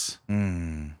Jesus.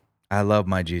 I love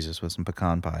my Jesus with some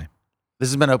pecan pie. This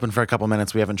has been open for a couple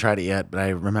minutes. We haven't tried it yet, but I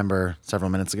remember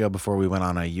several minutes ago before we went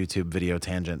on a YouTube video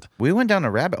tangent We went down a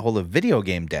rabbit hole of video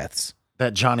game deaths.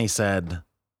 that Johnny said,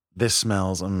 this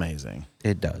smells amazing.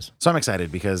 It does. So I'm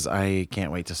excited because I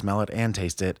can't wait to smell it and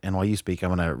taste it. And while you speak,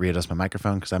 I'm going to readjust my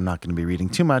microphone because I'm not going to be reading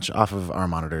too much off of our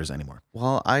monitors anymore.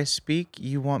 While I speak,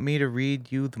 you want me to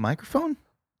read you the microphone?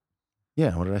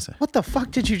 Yeah, what did I say? What the fuck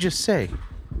did you just say?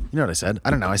 You know what I said? I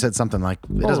don't know. I said something like,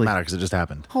 it doesn't matter because it just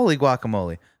happened. Holy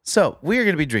guacamole. So we are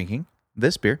going to be drinking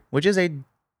this beer, which is a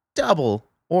double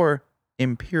or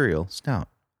imperial stout.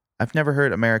 I've never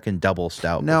heard American double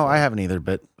stout No, before. I haven't either,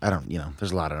 but I don't,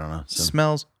 there's a lot I don't know. So.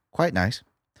 Smells quite nice.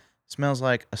 Smells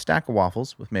like a stack of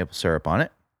waffles with maple syrup on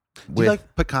it. Do you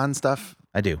like pecan stuff?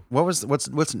 I do.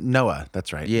 What's Noah?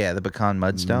 That's right. Yeah, the pecan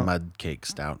mud stout. Mud cake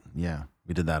stout. Yeah.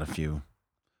 We did that I don't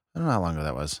know how long ago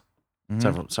that was.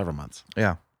 Mhm. Several months.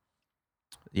 Yeah.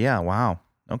 Yeah, wow.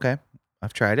 Okay.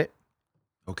 I've tried it.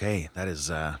 Okay. That is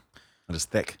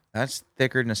thick. That's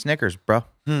thicker than a Snickers, bro.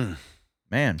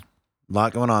 Man. A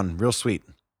lot going on. Real sweet.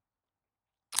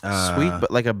 Sweet,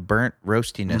 but like a burnt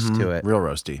roastiness mhm, to it. Real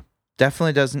roasty.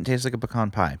 Definitely doesn't taste like a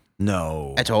pecan pie.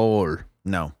 No. At all.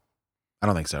 No. I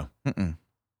don't think so. Mm-mm.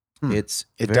 Hmm. It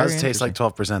does taste like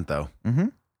 12% though. Mm-hmm.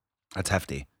 That's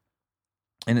hefty.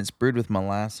 And it's brewed with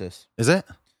molasses. Is it?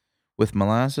 With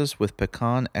molasses with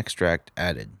pecan extract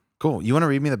added. Cool. You want to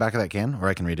read me the back of that can? Or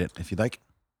I can read it if you'd like.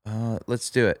 Let's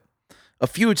do it. A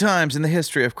few times in the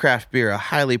history of craft beer, a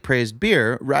highly praised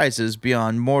beer rises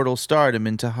beyond mortal stardom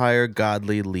into higher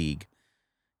godly league.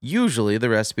 Usually, the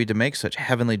recipe to make such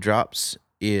heavenly drops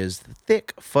is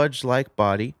thick fudge-like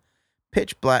body,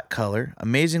 pitch black color,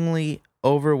 amazingly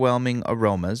overwhelming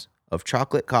aromas of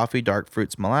chocolate, coffee, dark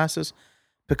fruits, molasses,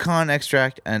 pecan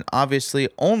extract, and obviously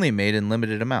only made in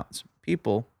limited amounts.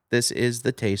 People, this is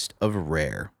the taste of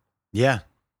rare. Yeah.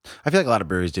 I feel like a lot of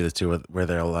breweries do this too, where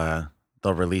they'll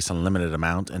they'll release a limited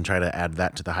amount and try to add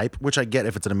that to the hype, which I get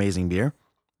if it's an amazing beer.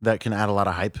 That can add a lot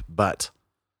of hype, but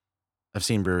I've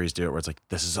seen breweries do it where it's like,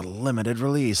 this is a limited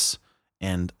release.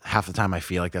 And half the time I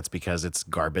feel like that's because it's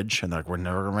garbage. And they're like, we're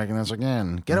never making this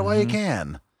again. Get it while you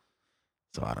can.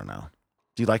 So I don't know.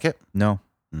 Do you like it? No.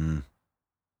 Mm,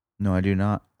 No, I do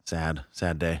not. sad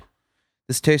day.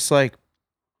 This tastes like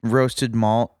roasted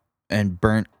malt and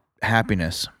burnt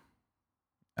happiness.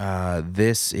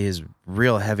 This is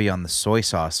real heavy on the soy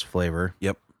sauce flavor.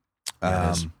 Yep. Yeah,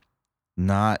 it is.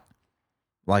 Not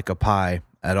like a pie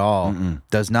at all. Mm-mm.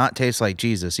 Does not taste like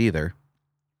Jesus either.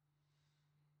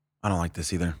 I don't like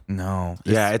this either. No.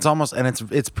 Yeah, it's almost, and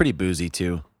it's pretty boozy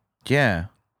too. Yeah.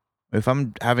 If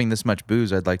I'm having this much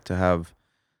booze, I'd like to have,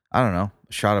 I don't know,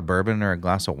 a shot of bourbon or a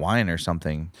glass of wine or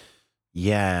something.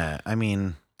 Yeah, I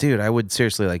mean, Dude, I would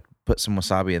seriously like put some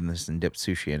wasabi in this and dip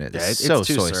sushi in it. yeah, It's it's so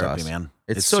too soy syrupy, sauce. man.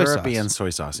 It's soy soy syrupy sauce. and soy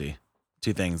saucy.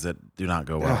 Two things that do not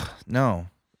go well. Ugh, no,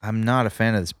 I'm not a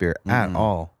fan of this beer at Mm-mm.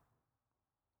 all.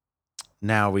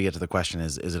 Now we get to the question: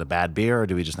 is it a bad beer or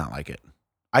do we just not like it?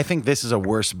 I think this is a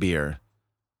worse beer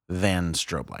than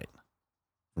Strobe Light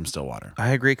from Stillwater, I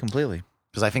agree completely.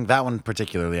 because I think that one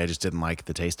particularly I just didn't like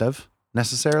the taste of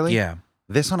necessarily. Yeah.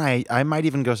 This one I might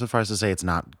even go so far as to say it's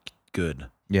not good.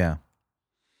 Yeah.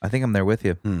 I think I'm there with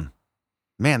you.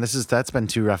 Man, that's been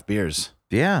two rough beers.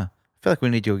 Yeah. I feel like we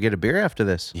need to go get a beer after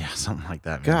this. Yeah, something like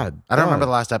that. Man. God, I don't dog. remember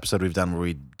the last episode we've done where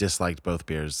we disliked both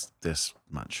beers this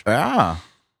much. Ah.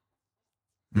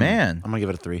 Man. I'm gonna give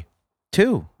it a 3.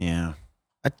 2. Yeah,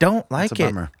 I don't like that's a it.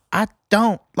 bummer. I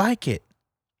don't like it.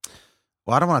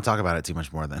 Well, I don't want to talk about it too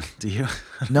much more. Then, do you?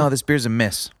 No, this beer's a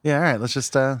miss. Yeah. All right. Let's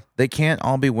just. They can't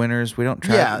all be winners. We don't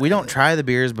try. Yeah. We don't try the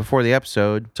beers before the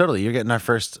episode. Totally. You're getting our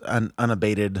first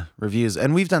unabated reviews.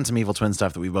 And we've done some Evil Twin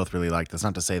stuff that we both really liked. That's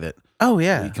not to say that Oh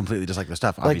yeah, we completely dislike their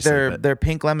stuff, like obviously. but their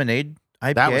pink lemonade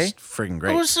IPA. that was friggin' It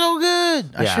great. was so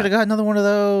good. I Yeah. should have got another one of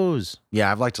those.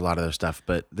 Yeah, I've liked a lot of their stuff,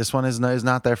 but this one is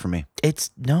not there for me. It's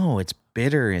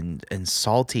bitter and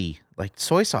salty, like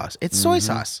soy sauce. It's soy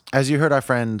sauce. As you heard our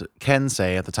friend Ken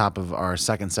say at the top of our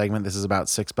second segment, this is about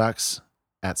 $6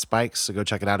 at Spike's, so go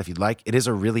check it out if you'd like. It is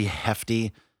a really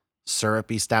hefty,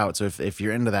 syrupy stout. So if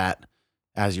you're into that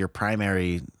as your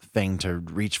primary thing to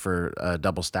reach for a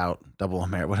double stout,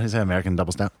 what is it, American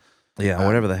double stout? Yeah,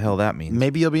 whatever the hell that means.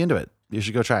 Maybe you'll be into it. You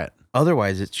should go try it.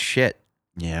 Otherwise, it's shit.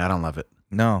 Yeah, I don't love it.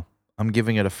 No, I'm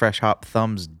giving it a fresh hop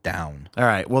thumbs down. All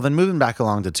right. Well, then moving back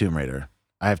along to Tomb Raider,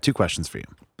 I have 2 questions for you.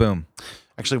 Boom.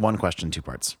 Actually, 1 question, 2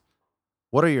 parts.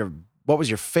 What was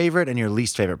your favorite and your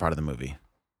least favorite part of the movie?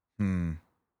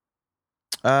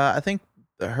 I think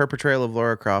her portrayal of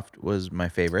Lara Croft was my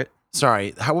favorite.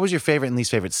 Sorry, what was your favorite and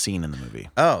least favorite scene in the movie?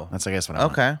 Oh, That's, I guess, what I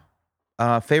want.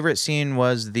 okay. Favorite scene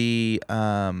was the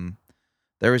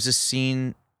there was this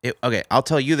scene. Okay, I'll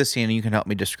tell you the scene and you can help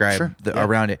me describe Sure, yeah.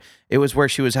 around it. It was where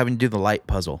she was having to do the light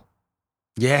puzzle.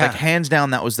 Yeah. Like hands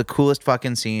down, that was the coolest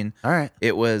fucking scene. All right.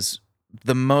 It was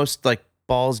the most like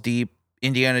balls deep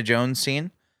Indiana Jones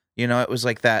scene. You know, it was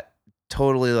like that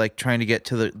totally like trying to get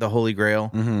to the Holy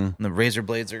Grail. Mm-hmm. And the razor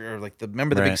blades are like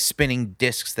remember the Right. big spinning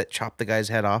discs that chop the guy's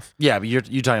head off? Yeah, but you're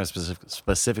talking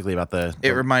specifically about the It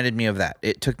reminded me of that.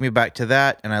 It took me back to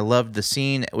that, and I loved the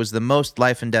scene. It was the most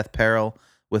life and death peril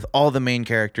with all the main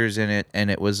characters in it, and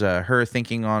it was her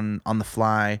thinking on the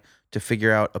fly to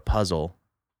figure out a puzzle,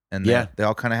 and Yeah. they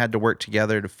all kind of had to work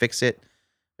together to fix it.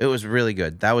 It was really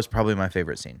good. That was probably my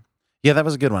favorite scene. Yeah, that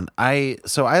was a good one. I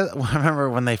remember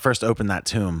when they first opened that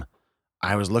tomb,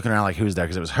 I was looking around like who's there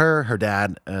because it was her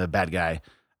dad, bad guy,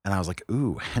 and I was like,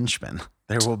 ooh, henchmen.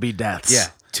 There will be deaths. Yeah,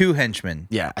 2 henchmen.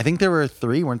 Yeah, I think there were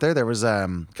 3, weren't there? There was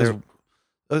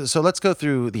so let's go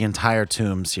through the entire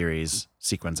tomb series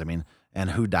sequence. I mean,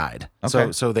 and who died.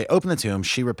 Okay. So they open the tomb.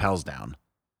 She rappels down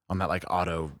on that like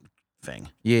auto thing.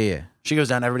 Yeah. She goes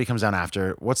down. Everybody comes down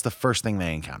after. What's the first thing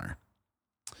they encounter?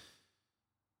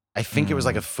 I think it was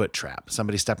like a foot trap.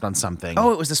 Somebody stepped on something.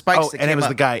 Oh, it was the spikes. Oh, that and it came was up.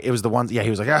 the guy. It was the one. Yeah, he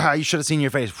was like, ah, you should have seen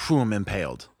your face. Boom,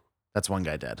 impaled. That's one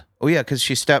guy dead. Oh yeah, because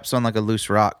she steps on like a loose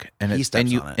rock, and He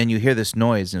steps on it. and you hear this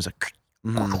noise, and it's like.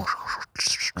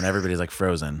 And everybody's like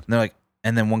frozen. And they're like,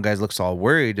 and then one guy looks all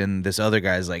worried, and this other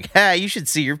guy's like, "Hey, you should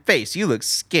see your face. You look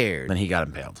scared." Then he got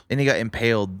impaled. And he got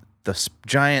impaled. The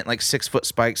giant, like 6-foot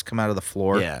spikes come out of the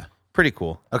floor. Yeah. Pretty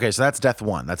cool. Okay, so that's death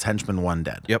 1. That's henchman 1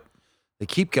 dead. Yep. They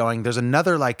keep going. There's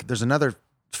another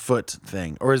foot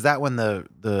thing, or is that when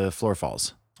the floor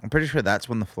falls? I'm pretty sure that's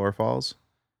when the floor falls.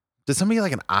 Did somebody get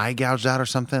like an eye gouged out or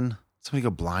something? Somebody go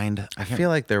blind? I feel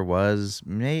like there was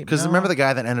maybe because remember the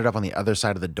guy that ended up on the other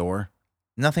side of the door?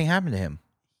 nothing happened to him.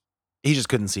 He just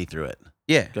couldn't see through it.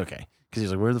 Yeah. Okay, because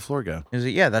he's like, where'd the floor go? He was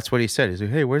like, yeah, that's what he said. He's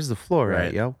like, hey, where's the floor Right.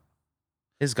 at, yo?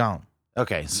 It's gone.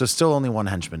 Okay, so still only one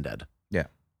henchman dead. Yeah.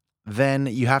 Then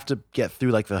you have to get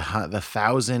through like the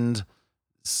 1,000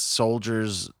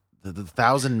 soldiers, the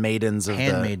 1,000 maidens of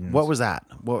Handmaidens. What was that?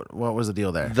 What was the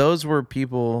deal there? Those were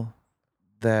people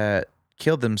that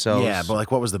killed themselves. Yeah, but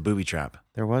like, what was the booby trap?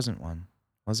 There wasn't one.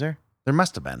 Was there? There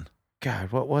must have been.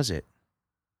 God, what was it?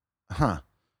 Huh.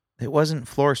 It wasn't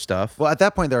floor stuff. Well, at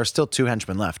that point, there are still 2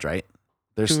 henchmen left, right?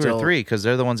 There's 2 still or 3, because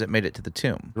they're the ones that made it to the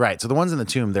tomb. Right. So the ones in the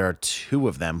tomb, there are 2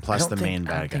 of them plus the main I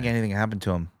bad don't think guy. anything happened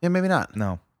to him. Yeah, maybe not.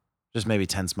 No, Just maybe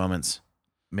tense moments.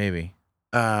 maybe.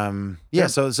 Yeah.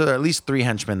 So there are at least 3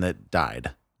 henchmen that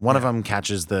died. One of them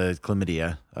catches the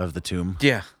chlamydia of the tomb,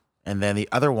 Yeah, and then the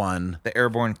other one, the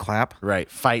airborne clap. right,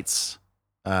 fights,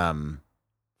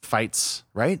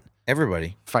 right,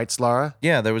 Everybody. fights Lara.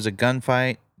 Yeah, there was a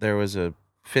gunfight. There was a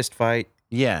fist fight.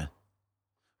 Yeah.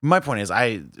 My point is,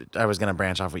 I was gonna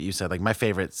branch off what you said. Like, my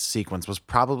favorite sequence was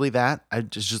probably that. I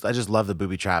just love the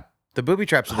booby trap The booby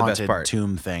traps are the best haunted part.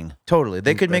 tomb thing. Totally.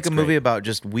 They could make That's a movie great. about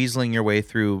just weaseling your way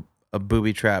through a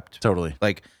booby trapped, Totally.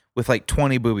 like with like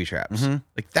 20 booby traps. Mhm.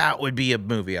 Like that would be a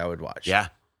movie I would watch. Yeah.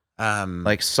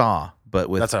 Like Saw, but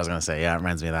with That's what I was gonna say. Yeah, it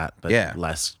reminds me of that, but Yeah.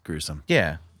 less gruesome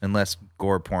yeah, and less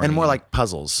gore porn and more like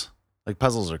puzzles. Like,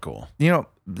 puzzles are cool. you know.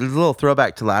 A little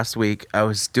throwback to last week. I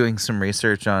was doing some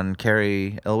research on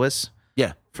Cary Elwes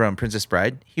Yeah. from Princess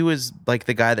Bride. He was like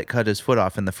the guy that cut his foot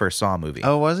off in the first Saw movie.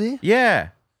 Oh, was he? Yeah,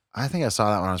 I think I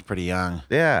saw that when I was pretty young.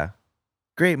 yeah,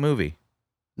 great movie.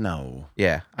 No,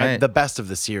 Yeah, the best of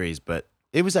the series, but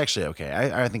it was actually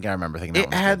okay. I think I remember thinking that it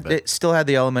one was had good, but it still had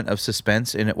the element of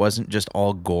suspense, and it wasn't just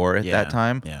all gore at yeah, that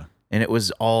time. Yeah. And it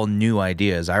was all new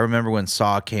ideas. I remember when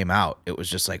Saw came out, it was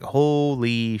just like,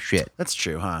 holy shit. That's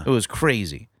true, huh? It was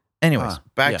crazy. Anyways,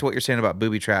 back yeah. to what you're saying about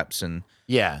booby traps. And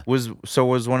Yeah. was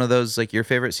one of those like your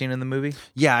favorite scene in the movie?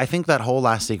 Yeah, I think that whole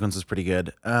last sequence was pretty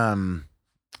good.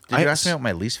 Did you ask me what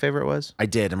my least favorite was? I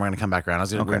did, and we're gonna come back around.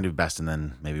 We're Okay. gonna do best and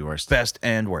then maybe worst. Best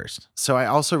and worst. So I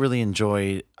also really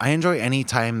enjoy any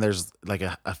time there's like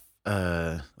like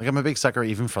I'm a big sucker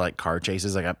even for like car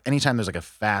chases. Like, anytime there's like a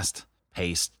fast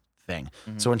paced thing.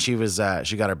 So when she was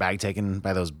she got her bag taken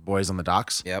by those boys on the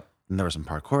docks, Yep. and there were some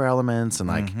parkour elements, and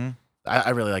like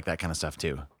I really like that kind of stuff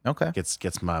too. Okay.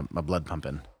 Gets my blood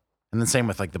pumping. And then same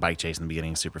with like the bike chase in the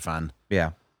beginning, super fun.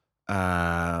 Yeah.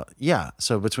 Yeah.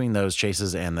 So between those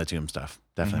chases and the tomb stuff,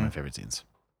 definitely my favorite scenes.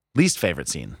 Least favorite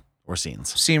scene or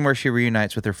scenes. Scene where she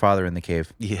reunites with her father in the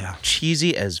cave. Yeah.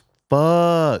 Cheesy as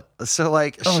fuck. So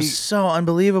like Oh, she so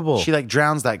unbelievable. she like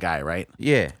drowns that guy, right?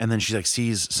 yeah. And then she like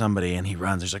sees somebody and he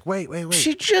runs. She's like, wait.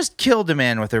 She just killed a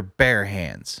man with her bare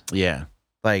hands. Yeah.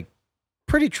 Like,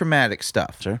 pretty traumatic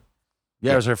stuff. Sure.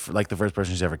 Yeah, it was her like the first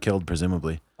person she's ever killed,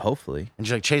 presumably. Hopefully. And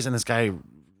she's like chasing this guy,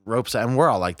 ropes, and we're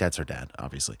all like, that's her dad,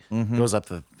 obviously. Goes up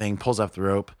the thing, pulls up the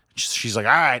rope. She's like,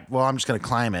 all right, well, I'm just gonna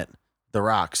climb it, the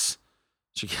rocks.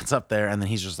 She gets up there, and then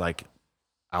he's just like,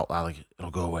 out loud, like,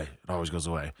 it'll go away. It always goes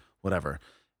away, whatever.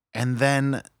 And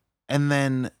then,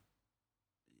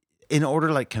 in order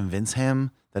to like convince him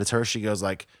that it's her, she goes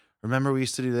like, remember we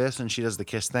used to do this, and she does the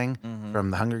kiss thing from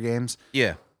the Hunger Games.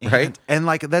 Yeah. Right? And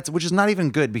like which is not even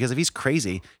good, because if he's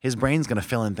crazy, his brain's gonna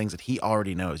fill in things that he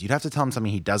already knows. You'd have to tell him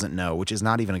something he doesn't know, which is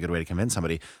not even a good way to convince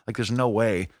somebody. Like, there's no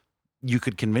way you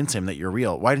could convince him that you're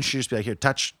real. Why didn't she just be like, here,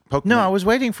 touch, poke No, me? I was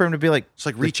waiting for him to be like, Just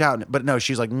like reach out, but no,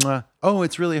 she's like, mwah. Oh,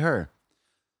 it's really her.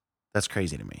 That's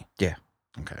crazy to me. yeah.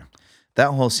 Okay. That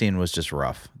whole scene was just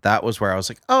rough. That was where I was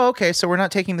like, oh, okay, so we're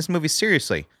not taking this movie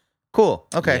seriously. Cool.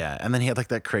 Okay. Yeah, and then he had like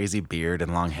that crazy beard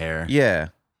and long hair. Yeah.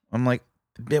 I'm like,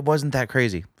 it wasn't that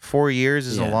crazy. 4 years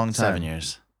is a long time. 7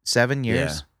 years. 7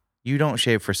 years? Yeah. You don't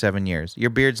shave for 7 years.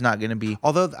 Your beard's not going to be.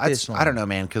 Although I This don't know,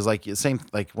 man, because like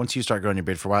once you start growing your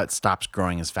beard for a while, it stops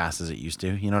growing as fast as it used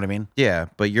to. You know what I mean? Yeah,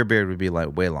 but your beard would be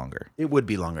like way longer. It would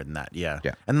be longer than that, yeah.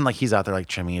 Yeah. And then like he's out there like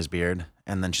trimming his beard,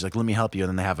 and then she's like, "Let me help you." And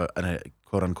then they have a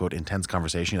quote unquote intense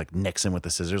conversation. He like nicks him with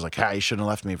the scissors, like, "Ah, you shouldn't have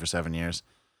left me for 7 years."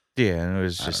 Yeah, and it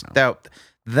was just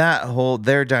that whole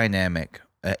their dynamic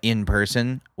in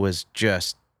person was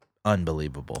just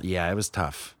unbelievable. Yeah, it was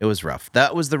tough. It was rough.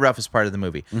 That was the roughest part of the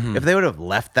movie. If they would have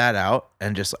left that out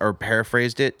and just or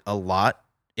paraphrased it a lot,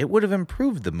 it would have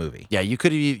improved the movie. Yeah, you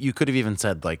could have even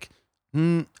said like,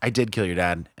 "I did kill your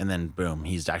dad," and then boom,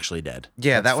 he's actually dead.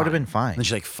 Yeah, That's that would have been fine. And then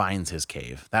she like finds his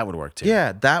cave. That would work too.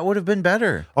 Yeah, that would have been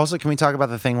better. Also, can we talk about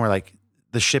the thing where like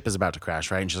the ship is about to crash,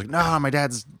 right? And she's like, "No, my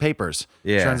dad's papers."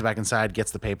 Yeah. She runs back inside,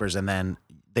 gets the papers, and then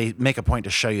they make a point to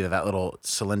show you that little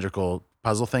cylindrical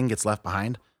puzzle thing gets left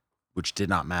behind, which did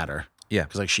not matter. Yeah.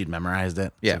 Because like she'd memorized it.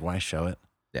 It's Yeah. like, why show it?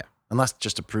 Yeah. Unless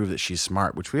just to prove that she's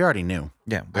smart, which we already knew.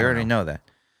 Yeah, we I don't already know that.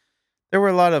 There were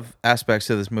a lot of aspects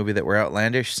of this movie that were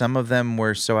outlandish. Some of them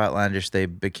were so outlandish they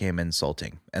became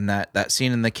insulting. And that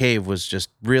scene in the cave was just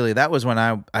really, that was when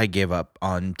I gave up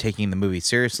on taking the movie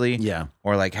seriously. Yeah.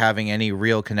 Or like having any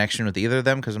real connection with either of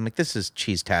them because I'm like, this is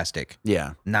cheese-tastic.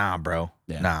 Yeah. Nah, bro.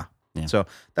 Yeah. Nah. Yeah. So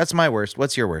that's my worst.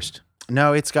 What's your worst?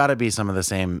 No, it's got to be some of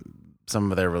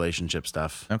their relationship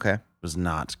stuff Okay. was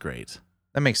not great.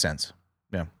 That makes sense.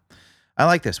 Yeah. I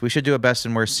like this. We should do a best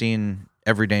and worst scene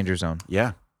every Danger Zone.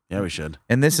 Yeah. Yeah, we should.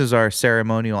 And this is our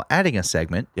ceremonial adding a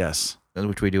segment, Yes,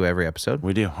 which we do every episode.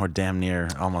 we do. Or damn near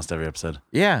almost every episode.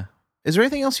 Yeah. Is there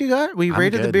anything else you got? We I'm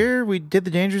rated the good. beer. We did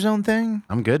the Danger Zone thing.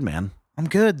 I'm good, man. I'm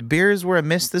good. The beers were a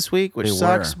miss this week, which They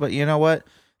sucks. were. But you know what?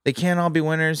 They can't all be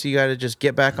winners. You got to just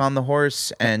get back on the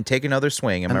horse and take another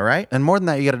swing. Am I right? And more than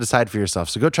that, you got to decide for yourself.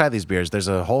 So go try these beers. There's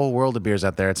a whole world of beers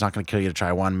out there. It's not going to kill you to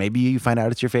try one. Maybe you find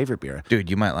out it's your favorite beer.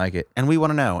 Dude, you might like it. And we want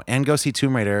to know. And go see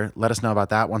Tomb Raider. Let us know about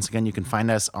that. Once again, you can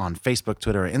find us on Facebook,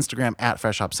 Twitter, or Instagram at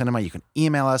Fresh Hop Cinema. You can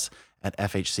email us at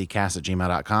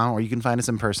fhccast@gmail.com, or you can find us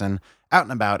in person out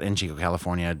and about in Chico,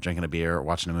 California, drinking a beer or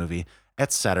watching a movie,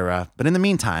 etc. But in the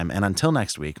meantime, and until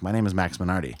next week, my name is Max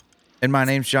Minardi. And my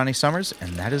name's Johnny Summers,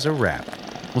 and that is a wrap.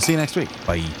 We'll see you next week.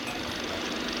 Bye.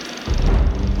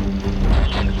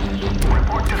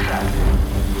 Report to set.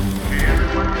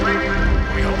 Everyone ready?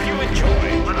 We hope you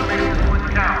enjoy. Let's make this one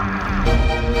count.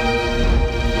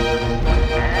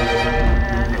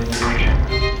 And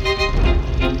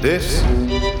action. This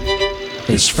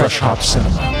is Fresh Hop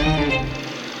Cinema.